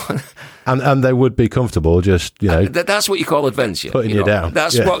 And they would be comfortable just, that's what you call adventure. Putting you down.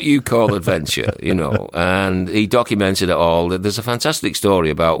 That's what you call adventure, And he documented it all. There's a fantastic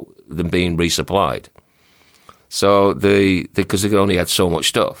story about them being resupplied. So because they only had so much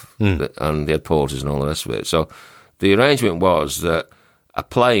stuff, and they had porters and all the rest of it. So the arrangement was that a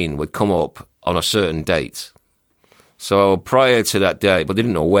plane would come up on a certain date. So prior to that day, but they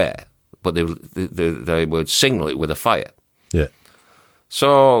didn't know where, but they would signal it with a fire. Yeah.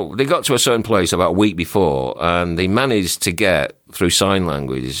 So they got to a certain place about a week before, and they managed to get, through sign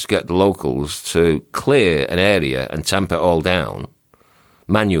language, get the locals to clear an area and tamp it all down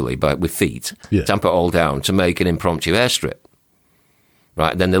manually with feet, tamp it all down to make an impromptu airstrip.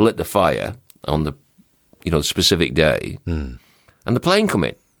 Right, and then they lit the fire on the specific day, and the plane come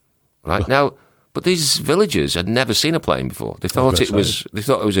in. Right now, but these villagers had never seen a plane before. They thought it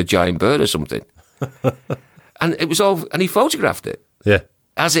was a giant bird or something, and it was all. And he photographed it. Yeah,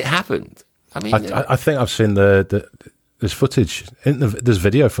 as it happened. I mean, I think I've seen there's footage. There's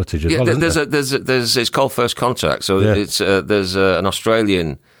video footage as well. There's it's called First Contact. So it's there's an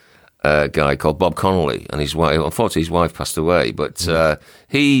Australian guy called Bob Connolly and his wife. Unfortunately, his wife passed away, but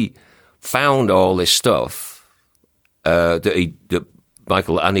he found all this stuff that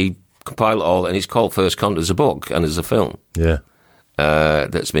Michael, and he compiled it all, and it's called First Contact. There's a book and there's a film. Yeah.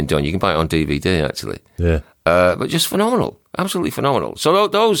 That's been done. You can buy it on DVD actually. Yeah. But just phenomenal, absolutely phenomenal. So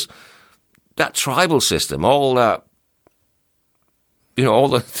that tribal system, all that, all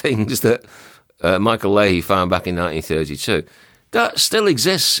the things that Michael Leahy found back in 1932, that still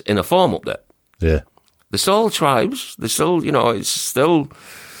exists in a form up there. Yeah. There's still tribes. There's still, it's still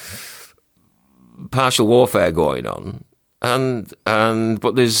partial warfare going on.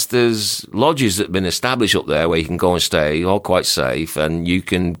 But there's lodges that have been established up there where you can go and stay, all quite safe, and you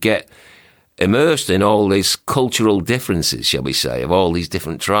can get immersed in all these cultural differences, shall we say, of all these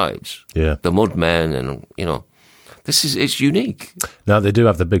different tribes. Yeah. The Mudmen and, it's unique. Now, they do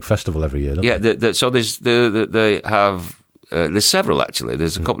have the big festival every year, don't they? So they have there's several actually.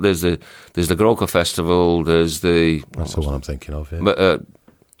 There's a couple. There's the Goroka Festival. There's the That's the one I'm thinking of. Yeah.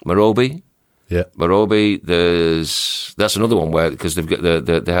 Morobe. Yeah. Morobe. That's another one where because they've got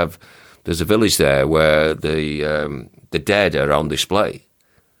they have. There's a village there where the dead are on display.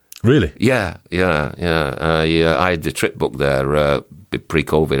 Really? Yeah. I had the trip booked there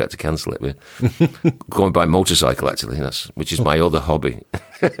pre-COVID. I had to cancel it. Going by motorcycle, actually, which is my other hobby.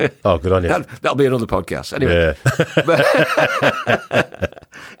 Oh, good on you. That'll be another podcast. Anyway. Yeah.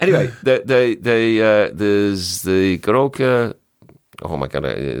 Anyway, there's the Goroka. Oh my God,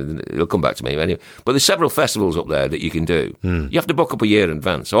 it'll come back to me anyway. But there's several festivals up there that you can do. You have to book up a year in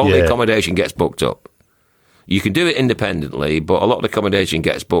advance. All the accommodation gets booked up. You can do it independently, but a lot of the accommodation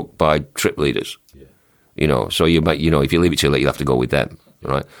gets booked by trip leaders. Yeah. You know, so you might, if you leave it too late, you'll have to go with them,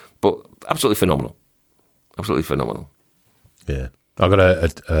 right? But absolutely phenomenal. Absolutely phenomenal. Yeah. I've got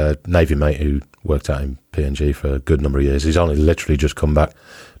a Navy mate who worked out in PNG for a good number of years. He's only literally just come back,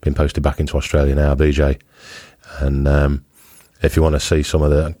 been posted back into Australia now, BJ. And if you want to see some of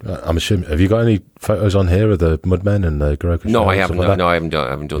the, I'm assuming, have you got any photos on here of the Mudmen and the Goroka? No, I haven't. No, I haven't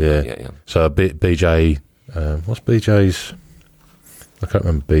done that yet. Yeah. So BJ, what's BJ's? I can't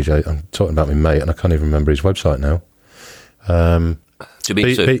remember BJ. I'm talking about my mate, and I can't even remember his website now.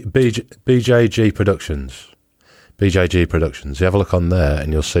 BJG Productions. BJG Productions. You have a look on there,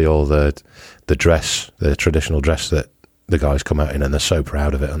 and you'll see all the dress, the traditional dress that the guys come out in, and they're so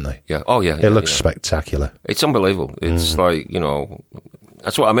proud of it, aren't they? Yeah. Oh, yeah. It looks spectacular. It's unbelievable. It's like,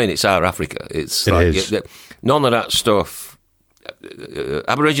 that's what I mean. It's our Africa. It is. None of that stuff.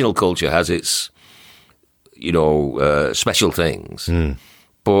 Aboriginal culture has its, special things,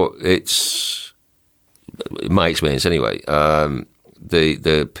 but it's, in my experience anyway,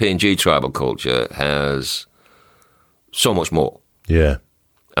 the PNG tribal culture has so much more. Yeah.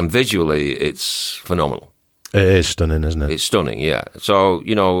 And visually, it's phenomenal. It is stunning, isn't it? It's stunning, yeah. So,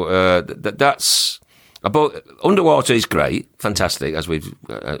 that's... underwater is great, fantastic, as we've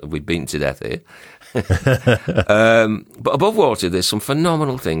beaten to death here. But above water, there's some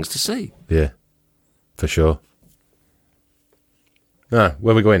phenomenal things to see. Yeah, for sure. Where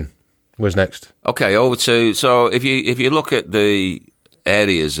are we going? Where's next? Okay, over to... So if you look at the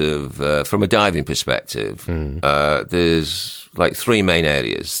areas of... from a diving perspective, there's like three main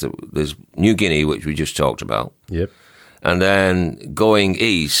areas. There's New Guinea, which we just talked about. Yep. And then going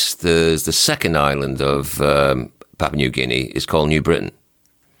east, there's the second island of Papua New Guinea. It's called New Britain.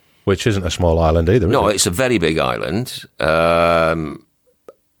 Which isn't a small island either, is it? No, it's a very big island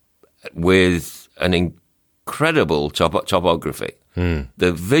with an incredible topography.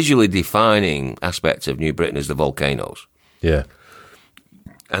 The visually defining aspect of New Britain is the volcanoes. Yeah.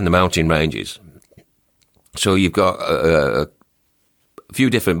 And the mountain ranges. So you've got a few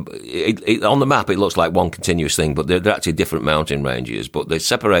different... on the map, it looks like one continuous thing, but they're actually different mountain ranges. But it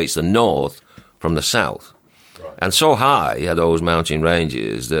separates the north from the south. Right. And so high are those mountain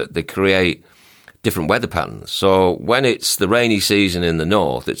ranges that they create different weather patterns. So when it's the rainy season in the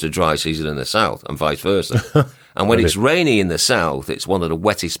north, it's a dry season in the south, and vice versa. And when it's rainy in the south, it's one of the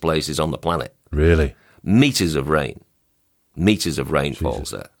wettest places on the planet. Really? Meters of rain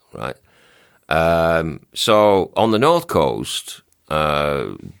falls there, right? So on the north coast,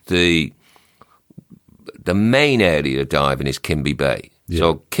 the main area of diving is Kimby Bay. Yeah.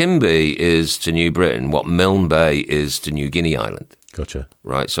 So Kimby is to New Britain what Milne Bay is to New Guinea Island. Gotcha.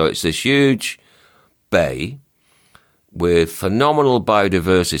 Right, so it's this huge bay with phenomenal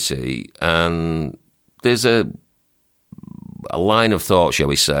biodiversity, and there's a line of thought, shall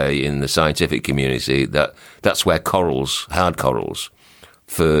we say, in the scientific community that's where hard corals,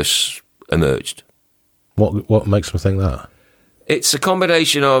 first emerged. What makes them think that? It's a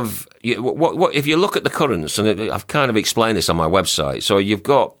combination of what if you look at the currents, and I've kind of explained this on my website. So you've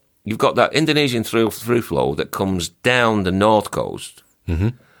got that Indonesian through flow that comes down the north coast,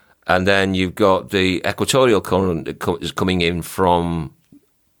 and then you've got the equatorial current that is coming in from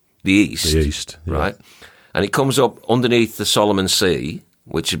the east. The east, yeah. Right, and it comes up underneath the Solomon Sea,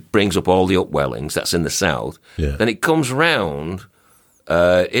 which brings up all the upwellings. That's in the south. Yeah. Then it comes round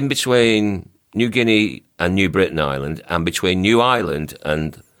in between New Guinea and New Britain Island, and between New Ireland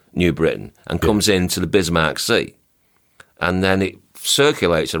and New Britain, and comes into the Bismarck Sea. And then it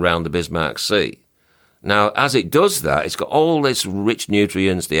circulates around the Bismarck Sea. Now, as it does that, it's got all this rich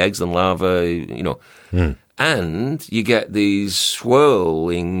nutrients, the eggs and larvae, and you get these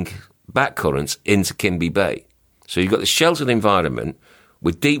swirling back currents into Kimby Bay. So you've got the sheltered environment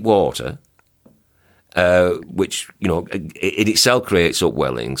with deep water, which, it itself creates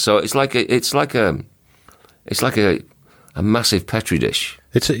upwelling. So it's like a It's like a massive Petri dish.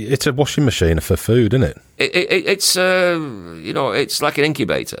 It's a washing machine for food, isn't it? It's it's like an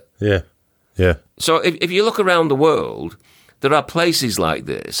incubator. Yeah, yeah. So if you look around the world, there are places like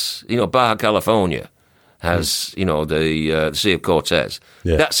this. Baja California has the Sea of Cortez.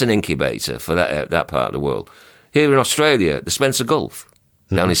 Yeah. That's an incubator for that part of the world. Here in Australia, the Spencer Gulf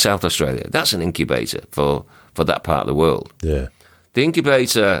down in South Australia, that's an incubator for that part of the world. Yeah. The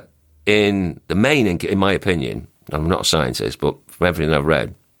incubator in my opinion, I'm not a scientist, but from everything I've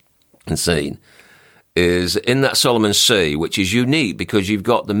read and seen, is in that Solomon Sea, which is unique because you've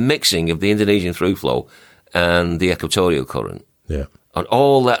got the mixing of the Indonesian through flow and the equatorial current. Yeah. And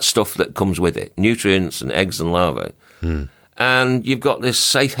all that stuff that comes with it, nutrients and eggs and larvae. And you've got this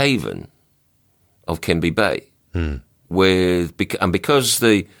safe haven of Kimby Bay. Because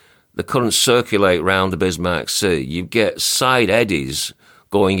the currents circulate round the Bismarck Sea, you get side eddies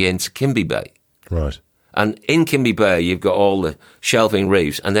going into Kimby Bay. Right. And in Kimby Bay, you've got all the shelving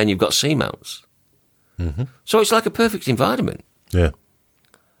reefs, and then you've got seamounts. So it's like a perfect environment. Yeah.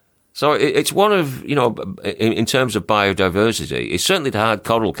 So it's one of, in terms of biodiversity, it's certainly the hard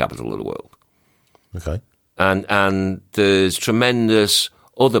coral capital of the world. Okay. And there's tremendous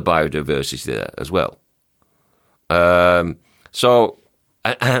other biodiversity there as well. And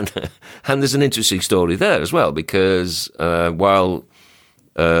there's an interesting story there as well, because while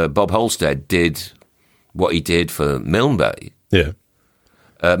Bob Halstead did what he did for Milne Bay, Yeah.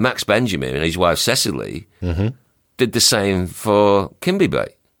 Max Benjamin and his wife Cecily did the same for Kimby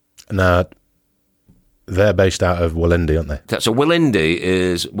Bay. Now, they're based out of Willindi, aren't they? So Willindi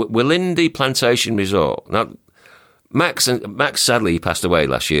is Willindi Plantation Resort. Now, Max sadly passed away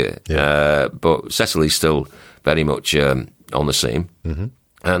last year, but Cecily's still very much on the scene.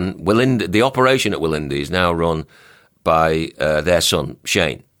 And Willindi, the operation at Willindi is now run by their son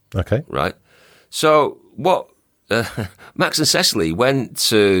Shane. Okay. Right. So what Max and Cecily went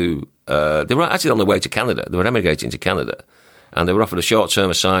to, they were actually on their way to Canada. They were emigrating to Canada, and they were offered a short-term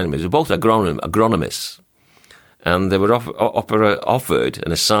assignment. They were both agronomists, and they were offered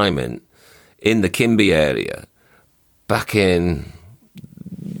an assignment in the Kimby area back in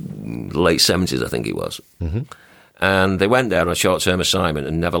the late 70s, I think it was. And they went there on a short-term assignment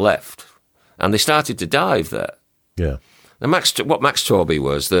and never left. And they started to dive there. Yeah. Now, what Max told me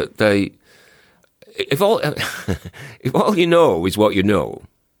was that if all you know is what you know,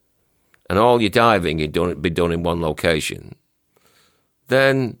 and all your diving be done in one location,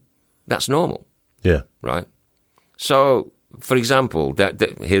 then that's normal. Yeah. Right? So, for example, that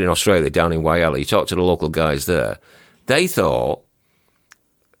here in Australia, down in Whyalla, you talk to the local guys there, they thought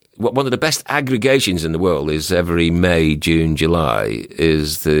one of the best aggregations in the world is every May, June, July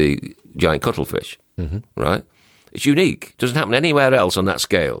is the giant cuttlefish. Right? It's unique. Doesn't happen anywhere else on that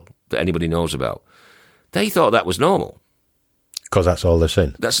scale that anybody knows about. They thought that was normal. Because that's all they've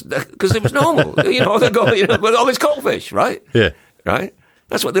seen. That's because it was normal. They go, with all this cuttlefish, right? Yeah. Right?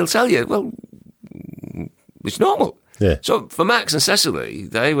 That's what they'll tell you. Well, it's normal. Yeah. So for Max and Cecily,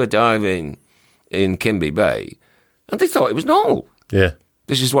 they were diving in Kimby Bay, and they thought it was normal. Yeah.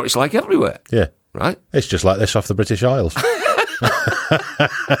 This is what it's like everywhere. Yeah. Right? It's just like this off the British Isles.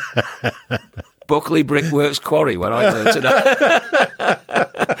 Buckley Brickworks Quarry, when I learned that.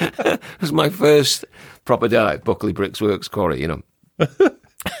 It was my first proper dive, Buckley Brickworks Quarry,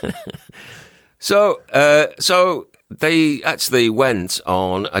 So they actually went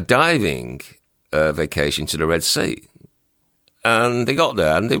on a diving vacation to the Red Sea. And they got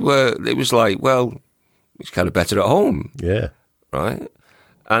there and it was like, well, it's kind of better at home. Yeah. Right?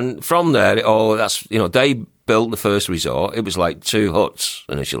 And from there, they built the first resort. It was like 2 huts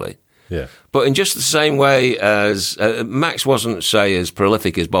initially. Yeah. But in just the same way as Max wasn't, say, as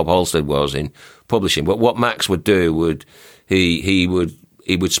prolific as Bob Halstead was in publishing, but what Max would do he would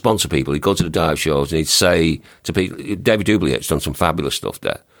sponsor people. He'd go to the dive shows and he'd say to people, David Dubliet's done some fabulous stuff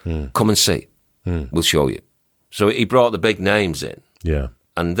there. Come and see. We'll show you. So he brought the big names in. Yeah.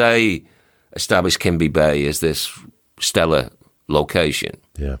 And they established Kimby Bay as this stellar location.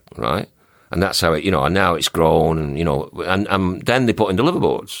 Yeah. Right? And that's how it, and now it's grown and, and then they put in the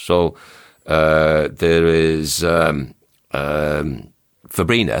liveaboards. So there is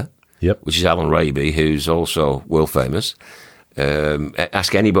Fabrina, which is Alan Raby, who's also world famous.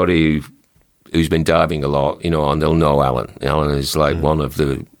 Ask anybody who's been diving a lot, and they'll know Alan. Alan is like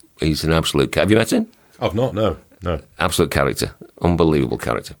he's an absolute, have you met him? I've not, no. Absolute character, unbelievable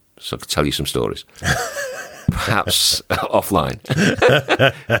character. So I could tell you some stories. Perhaps offline.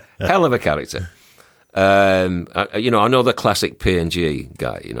 Hell of a character. I know the classic P&G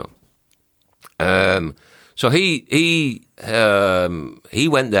guy, So he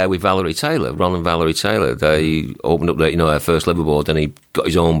went there with Valerie Taylor, Ron and Valerie Taylor. They opened up their first liveaboard, and he got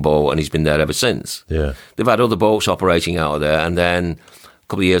his own boat, and he's been there ever since. Yeah. They've had other boats operating out of there, and then a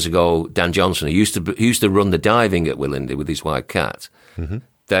couple of years ago, Dan Johnson, who used to run the diving at Willindi with his White Cat,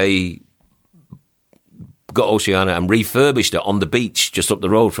 they got Oceana and refurbished it on the beach just up the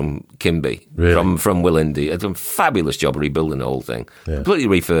road from Kimby, from Willindi. They've done a fabulous job of rebuilding the whole thing. Yeah. Completely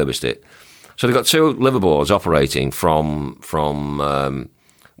refurbished it. So they've got 2 liveaboards operating from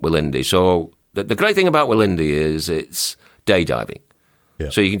Willindi. So the great thing about Willindi is it's day diving. Yeah.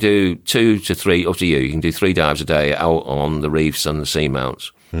 So you can do 2 to 3, up to you. You can do 3 dives a day out on the reefs and the seamounts.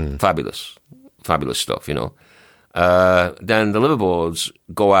 Fabulous stuff, you know. Then the liveaboards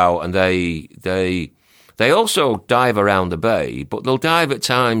go out and they also dive around the bay, but they'll dive at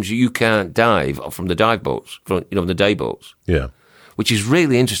times you can't dive from the dive boats, from the day boats. Yeah. Which is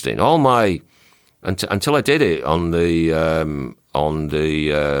really interesting. Until I did it on the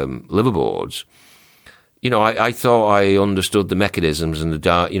liveaboards, I thought I understood the mechanisms and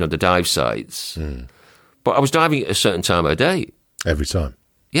the dive sites, but I was diving at a certain time of day every time.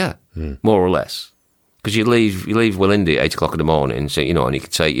 Yeah, more or less, because you leave Willindi at 8 o'clock in the morning, so and it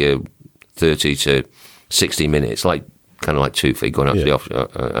could take you 30 to 60 minutes, kind of like 2 feet going out to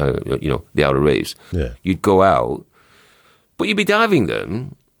the outer reefs. Yeah, you'd go out. But you'd be diving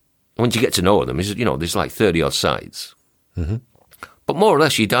them, once you get to know them, there's like 30 odd sites. But more or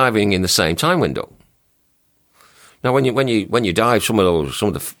less, you're diving in the same time window. Now, when you dive some of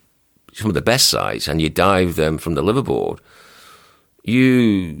the best sites and you dive them from the liveaboard,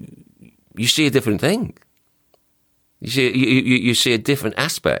 you see a different thing. You see a different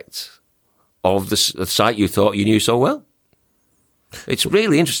aspect of the site you thought you knew so well. It's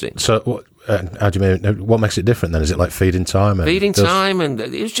really interesting. So, how do you mean? What makes it different then? Is it like feeding time? And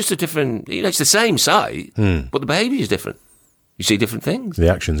it's just a different. It's the same site, but the behaviour is different. You see different things. The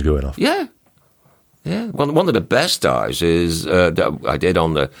action's going off. Yeah. One of the best dives is that I did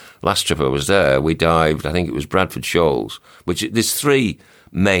on the last trip I was there. We dived. I think it was Bradford Shoals, which there's 3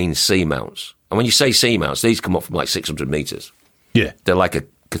 main seamounts. And when you say seamounts, these come up from like 600 metres. Yeah, they're like a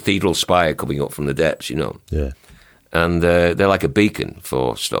cathedral spire coming up from the depths. Yeah. And they're like a beacon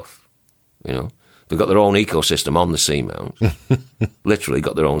for stuff, They've got their own ecosystem on the seamount, literally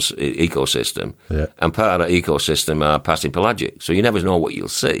got their own ecosystem. Yeah. And part of that ecosystem are passing pelagic, so you never know what you'll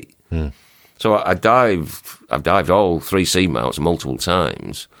see. So I've dived all 3 seamounts multiple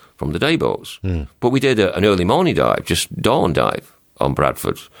times from the day boats. But we did an early morning dive, just dawn dive on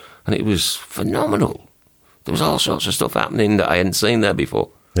Bradford, and it was phenomenal. There was all sorts of stuff happening that I hadn't seen there before.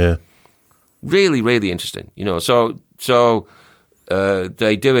 Yeah. Really, really interesting. So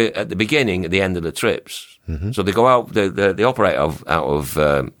they do it at the beginning, at the end of the trips. So they go out, they operate out of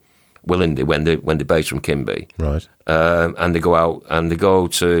Willindi when they're based from Kimby. Right. And they go out and they go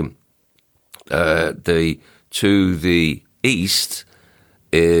to the east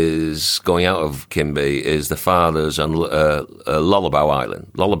is going out of Kimby is the Fathers and Lullabow Island.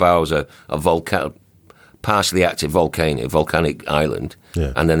 Lullabow is a partially active volcanic island,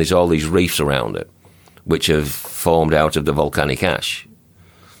 and then there's all these reefs around it, which have formed out of the volcanic ash.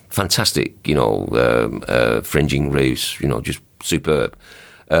 Fantastic, fringing reefs, just superb.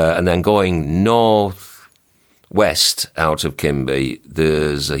 And then going northwest out of Kimby,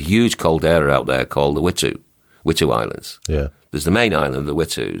 there's a huge caldera out there called the Witu Islands. Yeah. There's the main island of the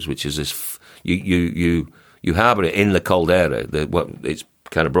Witus, which is this. You harbour it in the caldera. It's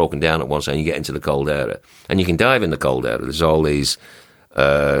kind of broken down at one side. You get into the caldera, and you can dive in the caldera. There's all these.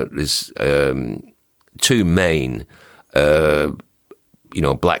 There's 2 main,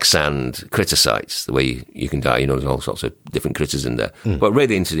 black sand critter sites. The way you can dive, there's all sorts of different critters in there. But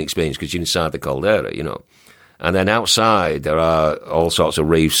really interesting experience because you're inside the caldera, And then outside there are all sorts of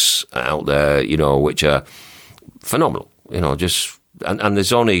reefs out there, which are phenomenal. And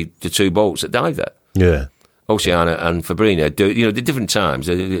there's only the 2 boats that dive there. Yeah. Oceana and Fabrina do, the different times.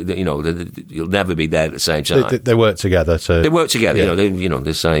 You'll never be there at the same time. They work together. They work together. Yeah.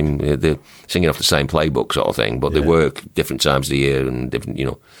 The same. They're singing off the same playbook sort of thing, but they work different times of the year and different.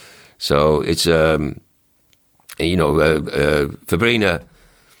 So it's Fabrina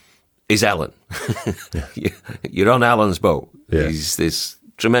is Alan. You're on Alan's boat. Yeah. He's this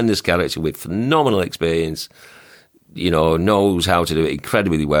tremendous character with phenomenal experience. Knows how to do it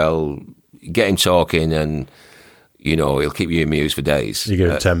incredibly well. Get him talking and, he'll keep you amused for days. You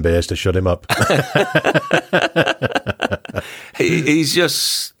give him 10 beers to shut him up. He's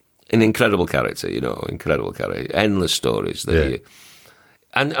just an incredible character, incredible character. Endless stories.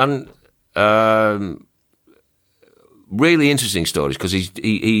 really interesting stories because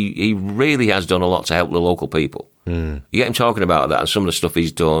he really has done a lot to help the local people. You get him talking about that and some of the stuff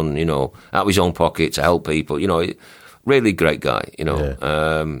he's done, out of his own pocket to help people. Really great guy.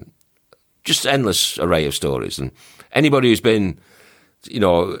 Just endless array of stories. And anybody who's been,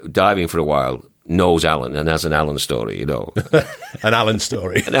 diving for a while knows Alan and has an Alan story. An Alan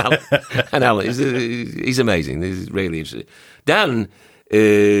story. An Alan. He's amazing. He's really interesting. Dan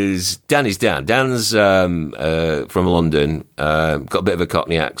is Dan. Dan's from London, got a bit of a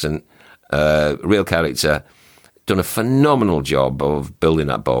Cockney accent, real character, done a phenomenal job of building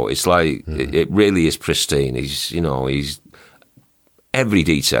that boat. It's like, it really is pristine. He's every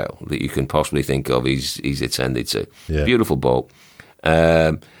detail that you can possibly think of, he's attended to. Yeah. Beautiful boat.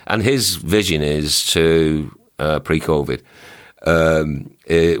 And his vision is to, pre-COVID,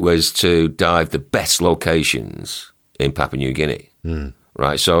 it was to dive the best locations in Papua New Guinea.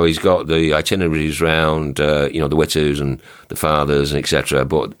 Right, so he's got the itineraries around, the Witus and the Fathers and etc.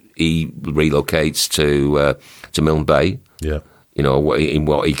 But he relocates to Milne Bay. Yeah, in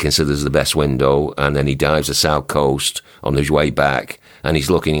what he considers the best window, and then he dives the south coast on his way back, and he's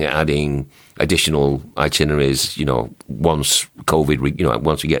looking at adding additional itineraries. Once COVID,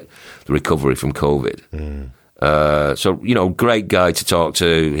 once we get the recovery from COVID. So great guy to talk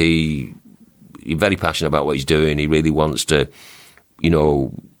to. He's very passionate about what he's doing. He really wants to,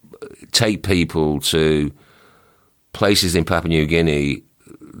 take people to places in Papua New Guinea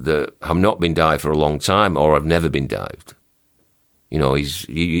that have not been dived for a long time or have never been dived.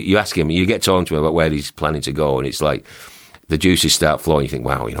 You ask him, you get talking to him about where he's planning to go, and it's like the juices start flowing. You think,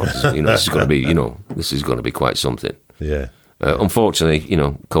 wow, this is going to be, this is going to be quite something. Yeah. Unfortunately,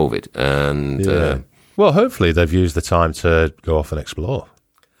 COVID, and well, hopefully they've used the time to go off and explore.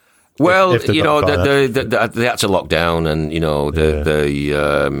 Well, if they had to lock down, and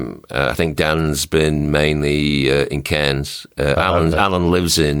I think Dan's been mainly in Cairns. Alan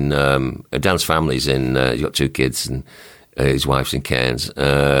lives in Dan's family's in. He's got 2 kids, and his wife's in Cairns.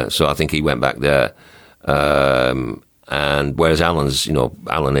 So I think he went back there. And whereas Alan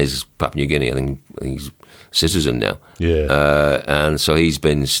is Papua New Guinea. I think he's a citizen now. Yeah. And so he's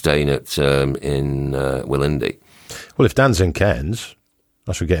been staying at in Willindi. Well, if Dan's in Cairns,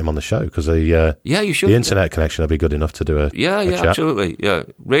 I should get him on the show because you should. The internet connection will be good enough to do a chat. Absolutely, yeah.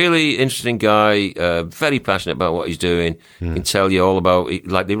 Really interesting guy, very passionate about what he's doing. He can tell you all about,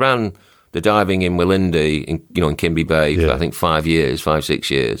 like they ran the diving in Willindi, in Kimby Bay for I think 5 years, 5-6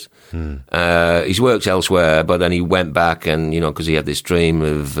 years. He's worked elsewhere, but then he went back and, because he had this dream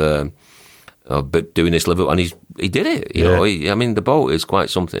of doing this level, and he did it. The boat is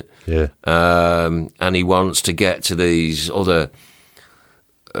quite something. Yeah. And he wants to get to these other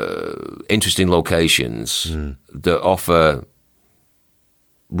interesting locations that offer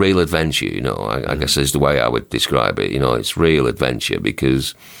real adventure. I guess is the way I would describe it. It's real adventure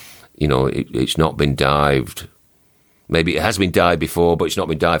because it's not been dived. Maybe it has been dived before, but it's not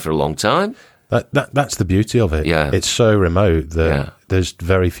been dived for a long time. That's the beauty of it. Yeah, it's so remote that there's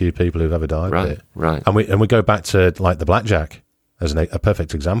very few people who've ever dived it. Right, and we go back to like the Blackjack as a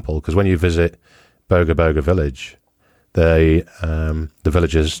perfect example, because when you visit Boga Boga village, the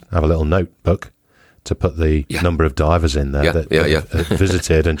villagers have a little notebook to put the number of divers in there that have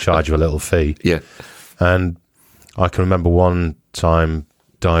visited and charge you a little fee. Yeah, and I can remember one time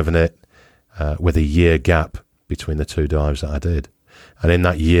diving it with a year gap between the 2 dives that I did. And in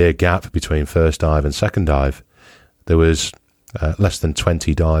that year gap between first dive and second dive, there was less than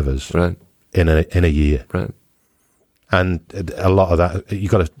 20 divers in a year. Right. And a lot of that,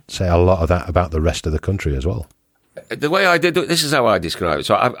 you've got to say a lot of that about the rest of the country as well. The way I did it, this is how I describe it.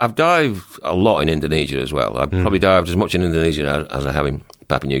 So I've dived a lot in Indonesia as well. I've probably dived as much in Indonesia as I have in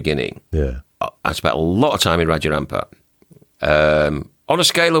Papua New Guinea. Yeah. I spent a lot of time in Raja Ampat. On a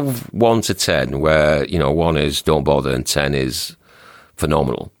scale of 1 to 10, where 1 is don't bother and 10 is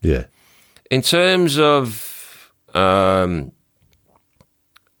phenomenal. Yeah. In terms of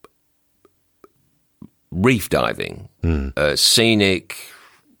reef diving, scenic,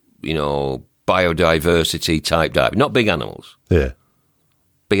 biodiversity type diving, not big animals. Yeah.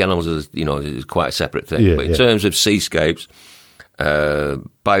 Big animals is quite a separate thing. Yeah, but in terms of seascapes,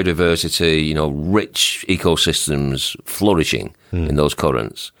 biodiversity, rich ecosystems flourishing in those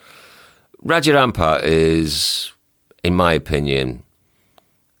currents, Raja Ampat is, in my opinion,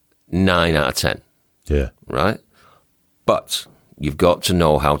 9 out of 10. Yeah. Right? But you've got to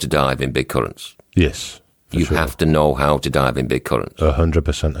know how to dive in big currents. Yes. You have to know how to dive in big currents.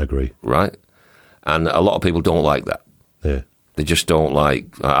 100% agree. Right? And a lot of people don't like that. Yeah. They just don't like,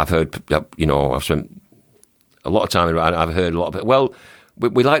 I've heard, I've spent a lot of time in, I've heard a lot of it. Well,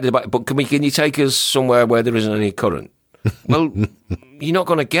 we like it, but can you take us somewhere where there isn't any current? Well, you're not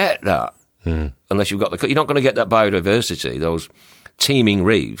going to get that unless you've got you're not going to get that biodiversity, those teeming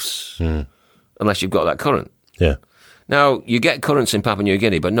reefs, unless you've got that current. Yeah. Now, you get currents in Papua New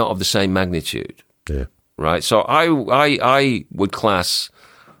Guinea, but not of the same magnitude. Yeah. Right? So I would class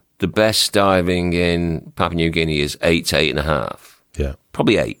the best diving in Papua New Guinea is 8 to 8.5. Yeah.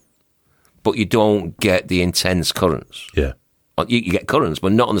 Probably 8. But you don't get the intense currents. Yeah. You get currents,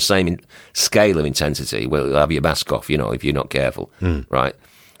 but not on the same scale of intensity. Well, you'll have your mask off, if you're not careful. Right?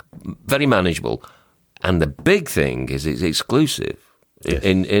 Very manageable. And the big thing is it's exclusive. Yes.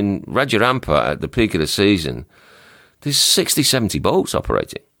 In Raja Ampat, at the peak of the season, there's 60, 70 boats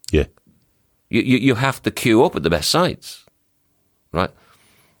operating. Yeah. You have to queue up at the best sites, right?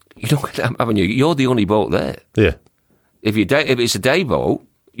 You don't get that, haven't you? You're the only boat there. Yeah. If it's a day boat,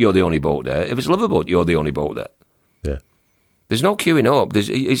 you're the only boat there. If it's a liver boat, you're the only boat there. Yeah. There's no queuing up.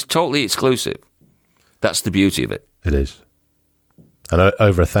 It's totally exclusive. That's the beauty of it. It is. And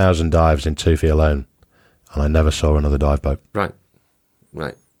over 1,000 dives in Tufi alone, and I never saw another dive boat. Right.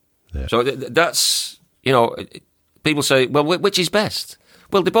 Yeah. So that's, people say, well, which is best?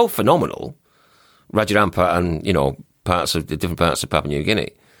 Well, they're both phenomenal, Raja Ampat and, different parts of Papua New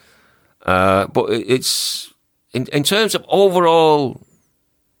Guinea. But it's, in terms of overall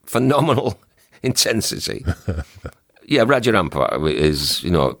phenomenal intensity, yeah, Raja Ampat is,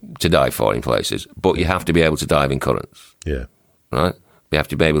 to dive for in places, but you have to be able to dive in currents. Yeah. Right? You have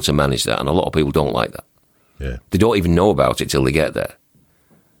to be able to manage that, and a lot of people don't like that. Yeah. They don't even know about it till they get there.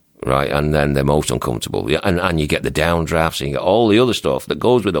 Right, and then they're most uncomfortable. Yeah, and you get the downdrafts, and you get all the other stuff that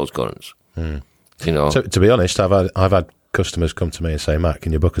goes with those currents. So, to be honest, I've had customers come to me and say, Matt,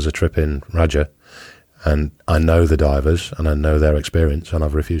 can you book us a trip in Raja? And I know the divers and I know their experience, and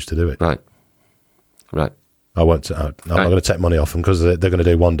I've refused to do it. Right. I won't. I'm not going to take money off them because they're going to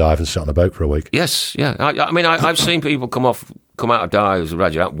do one dive and sit on a boat for a week. Yes, yeah. I've seen people come out of dives,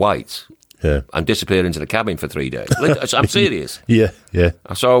 Raja, white. Yeah. And disappear into the cabin for 3 days. I'm serious. Yeah.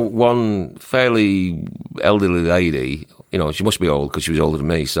 I saw one fairly elderly lady. She must be old because she was older than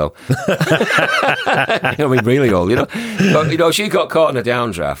me. So, really old. But she got caught in a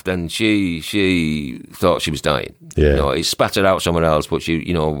downdraft and she thought she was dying. Yeah. It spattered out somewhere else. But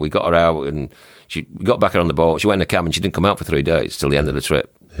we got her out and we got back her on the boat. She went in the cabin. She didn't come out for 3 days till the end of the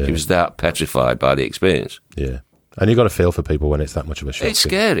trip. Yeah. She was that petrified by the experience. Yeah. And you've got to feel for people when it's that much of a shock. It's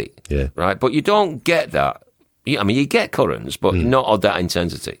scary. Yeah. Right? But you don't get that. You get currents, but not of that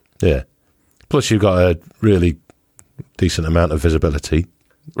intensity. Yeah. Plus, you've got a really decent amount of visibility.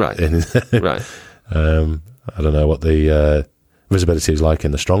 Right. Right. I don't know what the visibility is like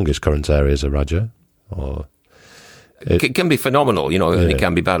in the strongest current areas of Raja. It can be phenomenal, and it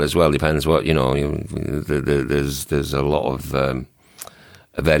can be bad as well. Depends what, there's a lot of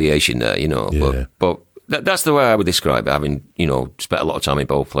variation there, Yeah. But that's the way I would describe it, having, spent a lot of time in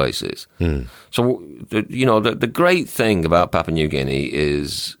both places. So, the great thing about Papua New Guinea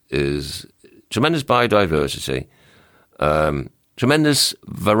is tremendous biodiversity, tremendous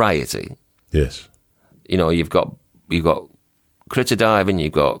variety. Yes. You've got critter diving,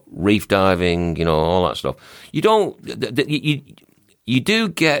 you've got reef diving, all that stuff. You do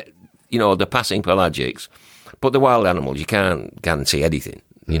get, the passing pelagics, but the wild animals, you can't guarantee anything.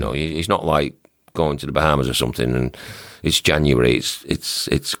 It's not like going to the Bahamas or something and it's January, it's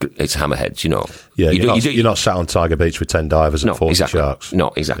hammerheads, Yeah, you're not sat on Tiger Beach with 10 divers and 40 sharks.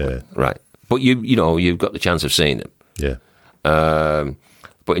 No, exactly. Yeah. Right. But you've got the chance of seeing them. Yeah.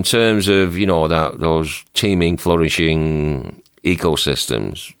 But in terms of, those teeming, flourishing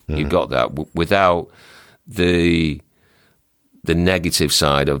ecosystems, you've got that without the negative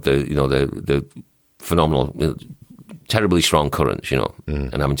side of the phenomenal, terribly strong currents,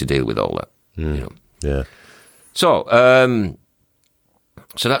 and having to deal with all that. Yeah. So,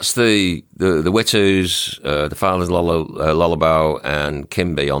 so that's the Witu's, the Father's Lullaby and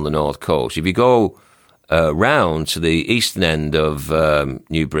Kimby on the north coast. If you go round to the eastern end of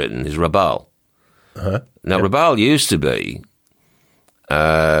New Britain, is Rabaul. Uh-huh. Now, Rabaul used to be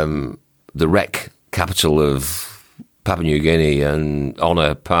the wreck capital of Papua New Guinea and on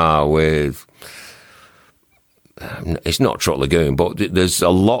a par with... it's not Truk Lagoon, but there's a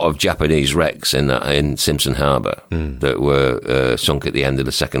lot of Japanese wrecks in Simpson Harbour that were sunk at the end of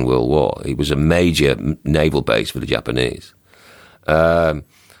the Second World War. It was a major naval base for the Japanese. But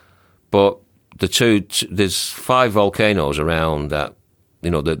there's 5 volcanoes around that.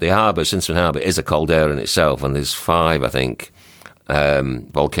 The harbour, Simpson Harbour, is a caldera in itself, and there's 5, I think,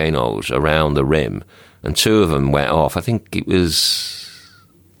 volcanoes around the rim, and 2 of them went off. I think it was...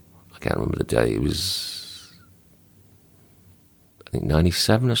 I can't remember the day. It was... think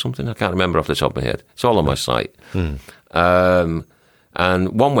 97 or something. I can't remember off the top of my head. It's all on my site. And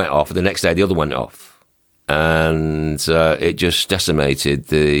one went off, and the next day the other went off. And it just decimated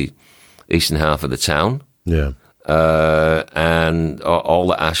the eastern half of the town. Yeah. And all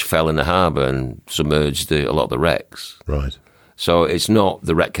the ash fell in the harbour and submerged a lot of the wrecks. Right. So it's not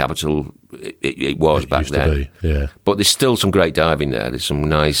the wreck capital it was back used then. to be, yeah. But there's still some great diving there. There's some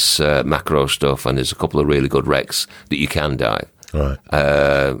nice macro stuff, and there's a couple of really good wrecks that you can dive. Right.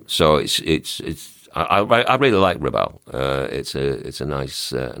 So I really like Rabaul. It's a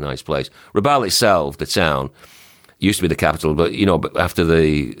nice place. Rabaul itself, the town, used to be the capital, but but after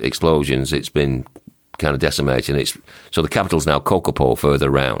the explosions, it's been kind of decimated. So the capital's now Kokopo further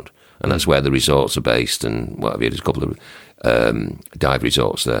around, and that's where the resorts are based and what have you. There's a couple of dive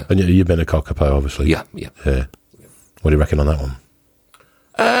resorts there. And you've been to Kokopo, obviously. Yeah. What do you reckon on that one?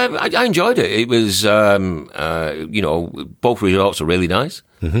 I enjoyed it. It was, both resorts are really nice,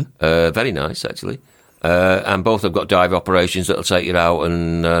 very nice actually, and both have got dive operations that'll take you out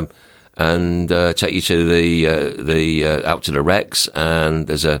and take you to the out to the wrecks. And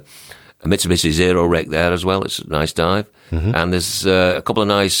there's a Mitsubishi Zero wreck there as well. It's a nice dive, and there's a couple of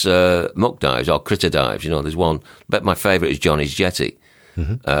nice muck dives or critter dives. There's one. But my favourite is Johnny's Jetty.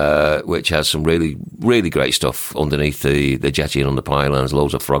 Which has some really, really great stuff underneath the jetty and on the pylons,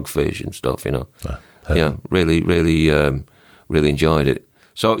 loads of frogfish and stuff, Yeah, really, really, really enjoyed it.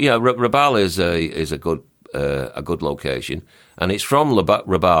 So, Rabaul is a good location. And it's from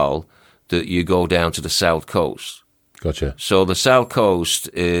Rabaul that you go down to the south coast. Gotcha. So the south coast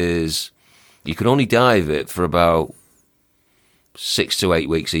is, you can only dive it for about 6 to 8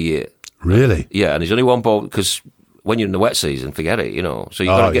 weeks a year. Really? Yeah, and there's only one boat, because when you're in the wet season, forget it, So you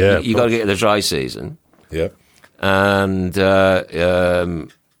got to get the dry season. Yeah. And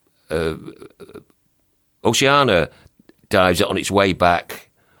Oceania dives it on its way back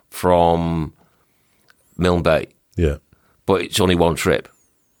from Milne Bay. Yeah. But it's only one trip,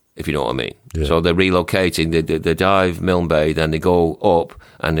 if you know what I mean. Yeah. So they're relocating. They dive Milne Bay, then they go up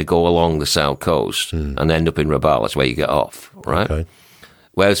and they go along the south coast and end up in Rabaul. That's where you get off, right? Okay.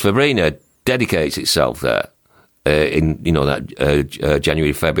 Whereas Fabrina dedicates itself there. In that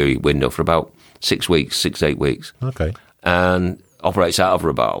January, February window for about 6 to 8 weeks. Okay. And operates out of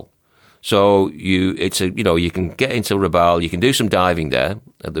Rabaul. So you can get into Rabaul, you can do some diving there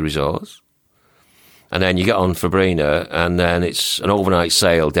at the resorts, and then you get on Fabrina, and then it's an overnight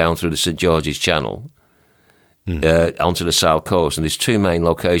sail down through the St George's Channel onto the south coast. And there's two main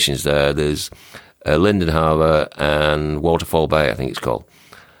locations there. There's Linden Harbour and Waterfall Bay, I think it's called.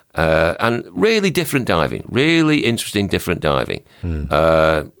 And really different diving, really interesting different diving.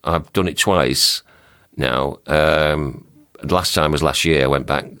 I've done it twice now. The last time was last year. I went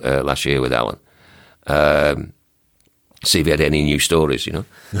back last year with Alan. See if he had any new stories, Or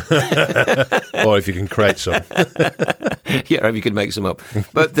if you can create some. Yeah, if you could make some up.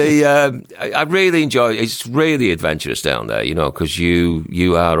 But I really enjoy it. It's really adventurous down there, because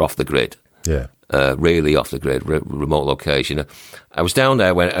you are off the grid. Yeah. Really off the grid, remote location. I was down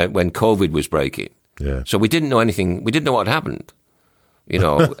there when COVID was breaking. Yeah. So we didn't know anything. We didn't know what had happened.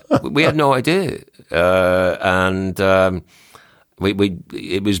 We had no idea. And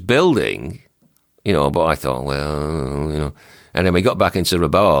it was building, but I thought, well, and then we got back into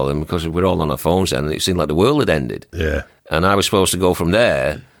Rabaul, and because we're all on our phones then, it seemed like the world had ended. Yeah. And I was supposed to go from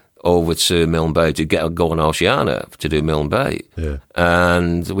there over to Milne Bay to go on Oceania to do Milne Bay. Yeah.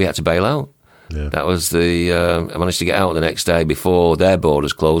 And we had to bail out. Yeah. That was I managed to get out the next day before their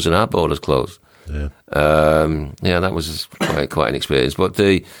borders closed and our borders closed. Yeah. That was quite an experience. But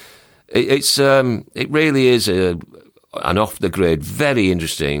it really is an off the grid, very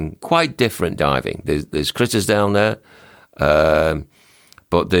interesting, quite different diving. There's critters down there,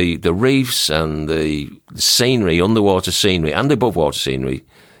 but the reefs and the scenery, underwater scenery and above water scenery,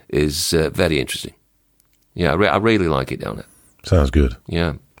 is very interesting. Yeah, I really like it down there. Sounds good.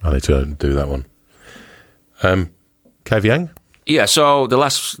 Yeah. I need to do that one. Cave Yang? Yeah, so the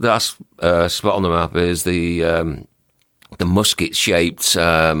last spot on the map is the musket-shaped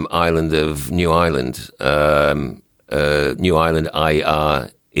island of New Ireland. New Ireland,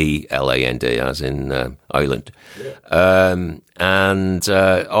 Ireland, as in Ireland. And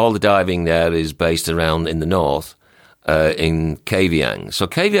all the diving there is based around in the north, in Cave Yang. So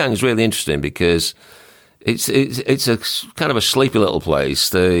Cave Yang is really interesting because it's a kind of a sleepy little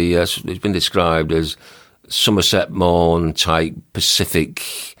place. It's been described as Somerset Maugham type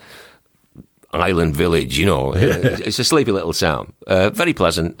Pacific island village. It's a sleepy little town. Very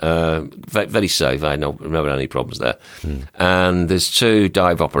pleasant, very safe. I don't remember any problems there. And there's two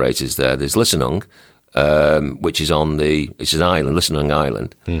dive operators there. There's Lisanung, which is it's an island, Lissenong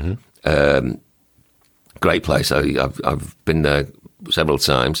Island. Great place. I've been there several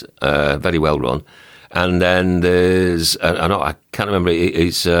times. Very well run. And then there's, I can't remember,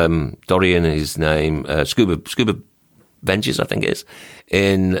 it's Dorian, his name, Scuba Ventures, I think it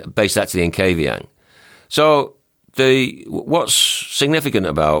is, based actually in Kavieng. So what's significant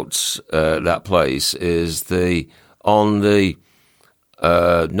about that place is on the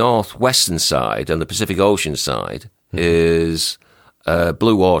northwestern side and the Pacific Ocean side is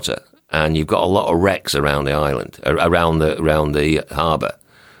blue water, and you've got a lot of wrecks around the island, around the harbour.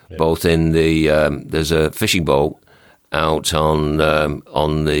 Yeah. Both in there's a fishing boat out on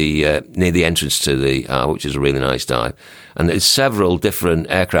the near the entrance to the harbour, which is a really nice dive, and there's several different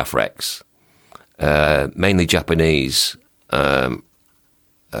aircraft wrecks, mainly Japanese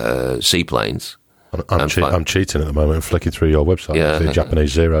seaplanes. I'm cheating at the moment and flicking through your website. Yeah, the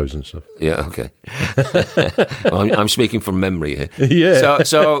Japanese zeros and stuff. Yeah, okay. Well, I'm speaking from memory here. Yeah.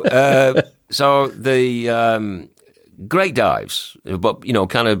 So the great dives, but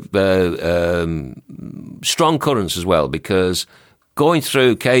kind of strong currents as well, because going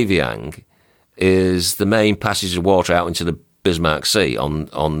through Kavieng is the main passage of water out into the Bismarck Sea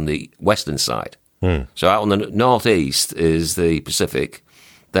on the western side. So out on the northeast is the Pacific.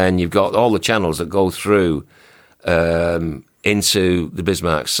 Then you've got all the channels that go through into the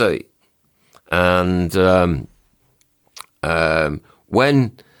Bismarck Sea. And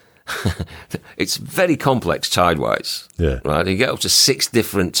when it's very complex tide-wise, right? You get up to 6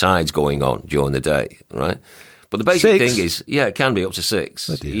 different tides going on during the day, right? But the basic thing is, it can be up to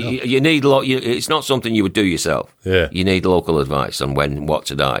 6. You need it's not something you would do yourself. Yeah. You need local advice on what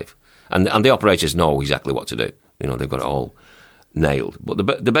to dive. And the operators know exactly what to do. They've got it all nailed. But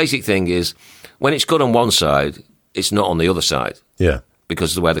the basic thing is, when it's good on one side, it's not on the other side. Yeah.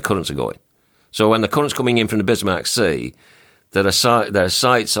 Because of where the currents are going. So when the current's coming in from the Bismarck Sea, there are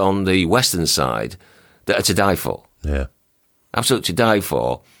sites on the western side that are to die for. Yeah. Absolutely to die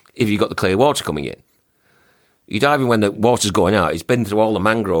for if you've got the clear water coming in. You're diving when the water's going out. It's been through all the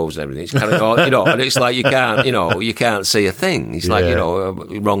mangroves and everything. It's kind of, and it's like you can't see a thing. It's like,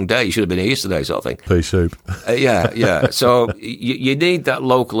 wrong day. You should have been here yesterday, sort of thing. Pea soup. Yeah. So you need that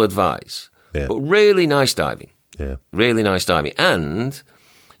local advice. Yeah. But really nice diving. Yeah. Really nice diving. And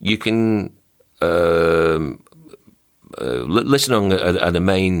you can listen on the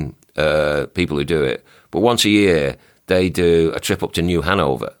main people who do it. But once a year, they do a trip up to New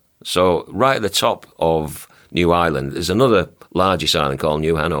Hanover. So right at the top of New Island, there's another largest island called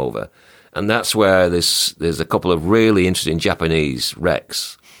New Hanover, and that's where there's a couple of really interesting Japanese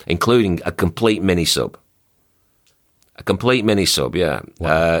wrecks, including a complete mini-sub. A complete mini-sub, yeah.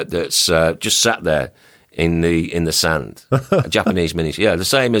 Wow. That's just sat there in the sand. A Japanese mini-sub. Yeah, the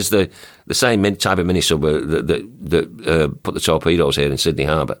same as the same type of mini-sub that put the torpedoes here in Sydney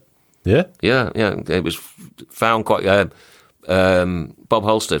Harbour. Yeah? Yeah. It was found quite... Bob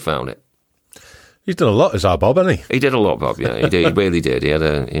Halstead found it. He's done a lot as our Bob, hasn't he? He did a lot, Bob. Yeah, he did. He really did. He had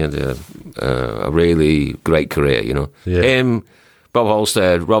a really great career. Yeah. Him, Bob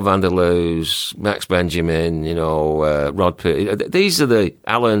Halstead, Rob van der Loos, Max Benjamin. Rod Pitt. These are the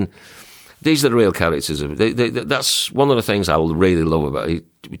real characters. That's one of the things I really love about it.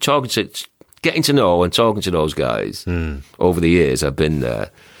 Getting to know and talking to those guys over the years I've been there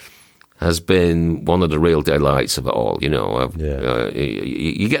has been one of the real delights of it all. You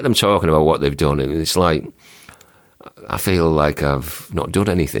get them talking about what they've done, and it's like, I feel like I've not done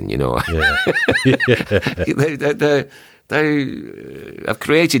anything, Yeah. They have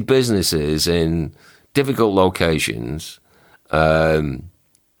created businesses in difficult locations,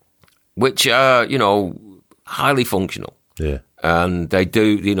 which are, highly functional. Yeah. And they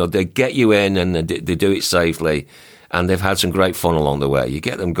do, they get you in and they do it safely. And they've had some great fun along the way. You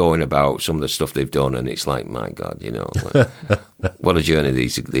get them going about some of the stuff they've done, and it's like, my God, what a journey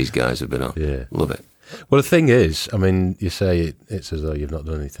these guys have been on. Yeah. Love it. Well, the thing is, I mean, you say it's as though you've not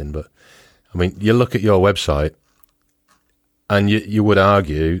done anything, but, I mean, you look at your website, and you would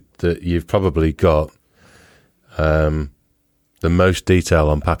argue that you've probably got the most detail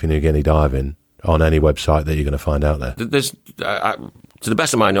on Papua New Guinea diving on any website that you're going to find out there. There's, to the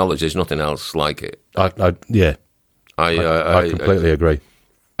best of my knowledge, there's nothing else like it. Yeah. I completely agree.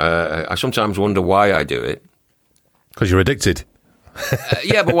 I sometimes wonder why I do it. Because you're addicted.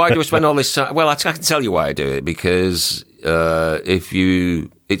 Yeah, but why do I spend all this time? Well, I can tell you why I do it, because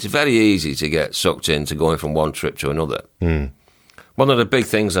it's very easy to get sucked into going from one trip to another. One of the big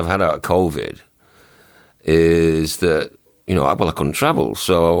things I've had out of COVID is that I couldn't travel,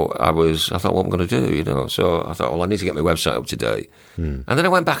 so I thought, what am I going to do, So I thought, well, I need to get my website up to date. And then I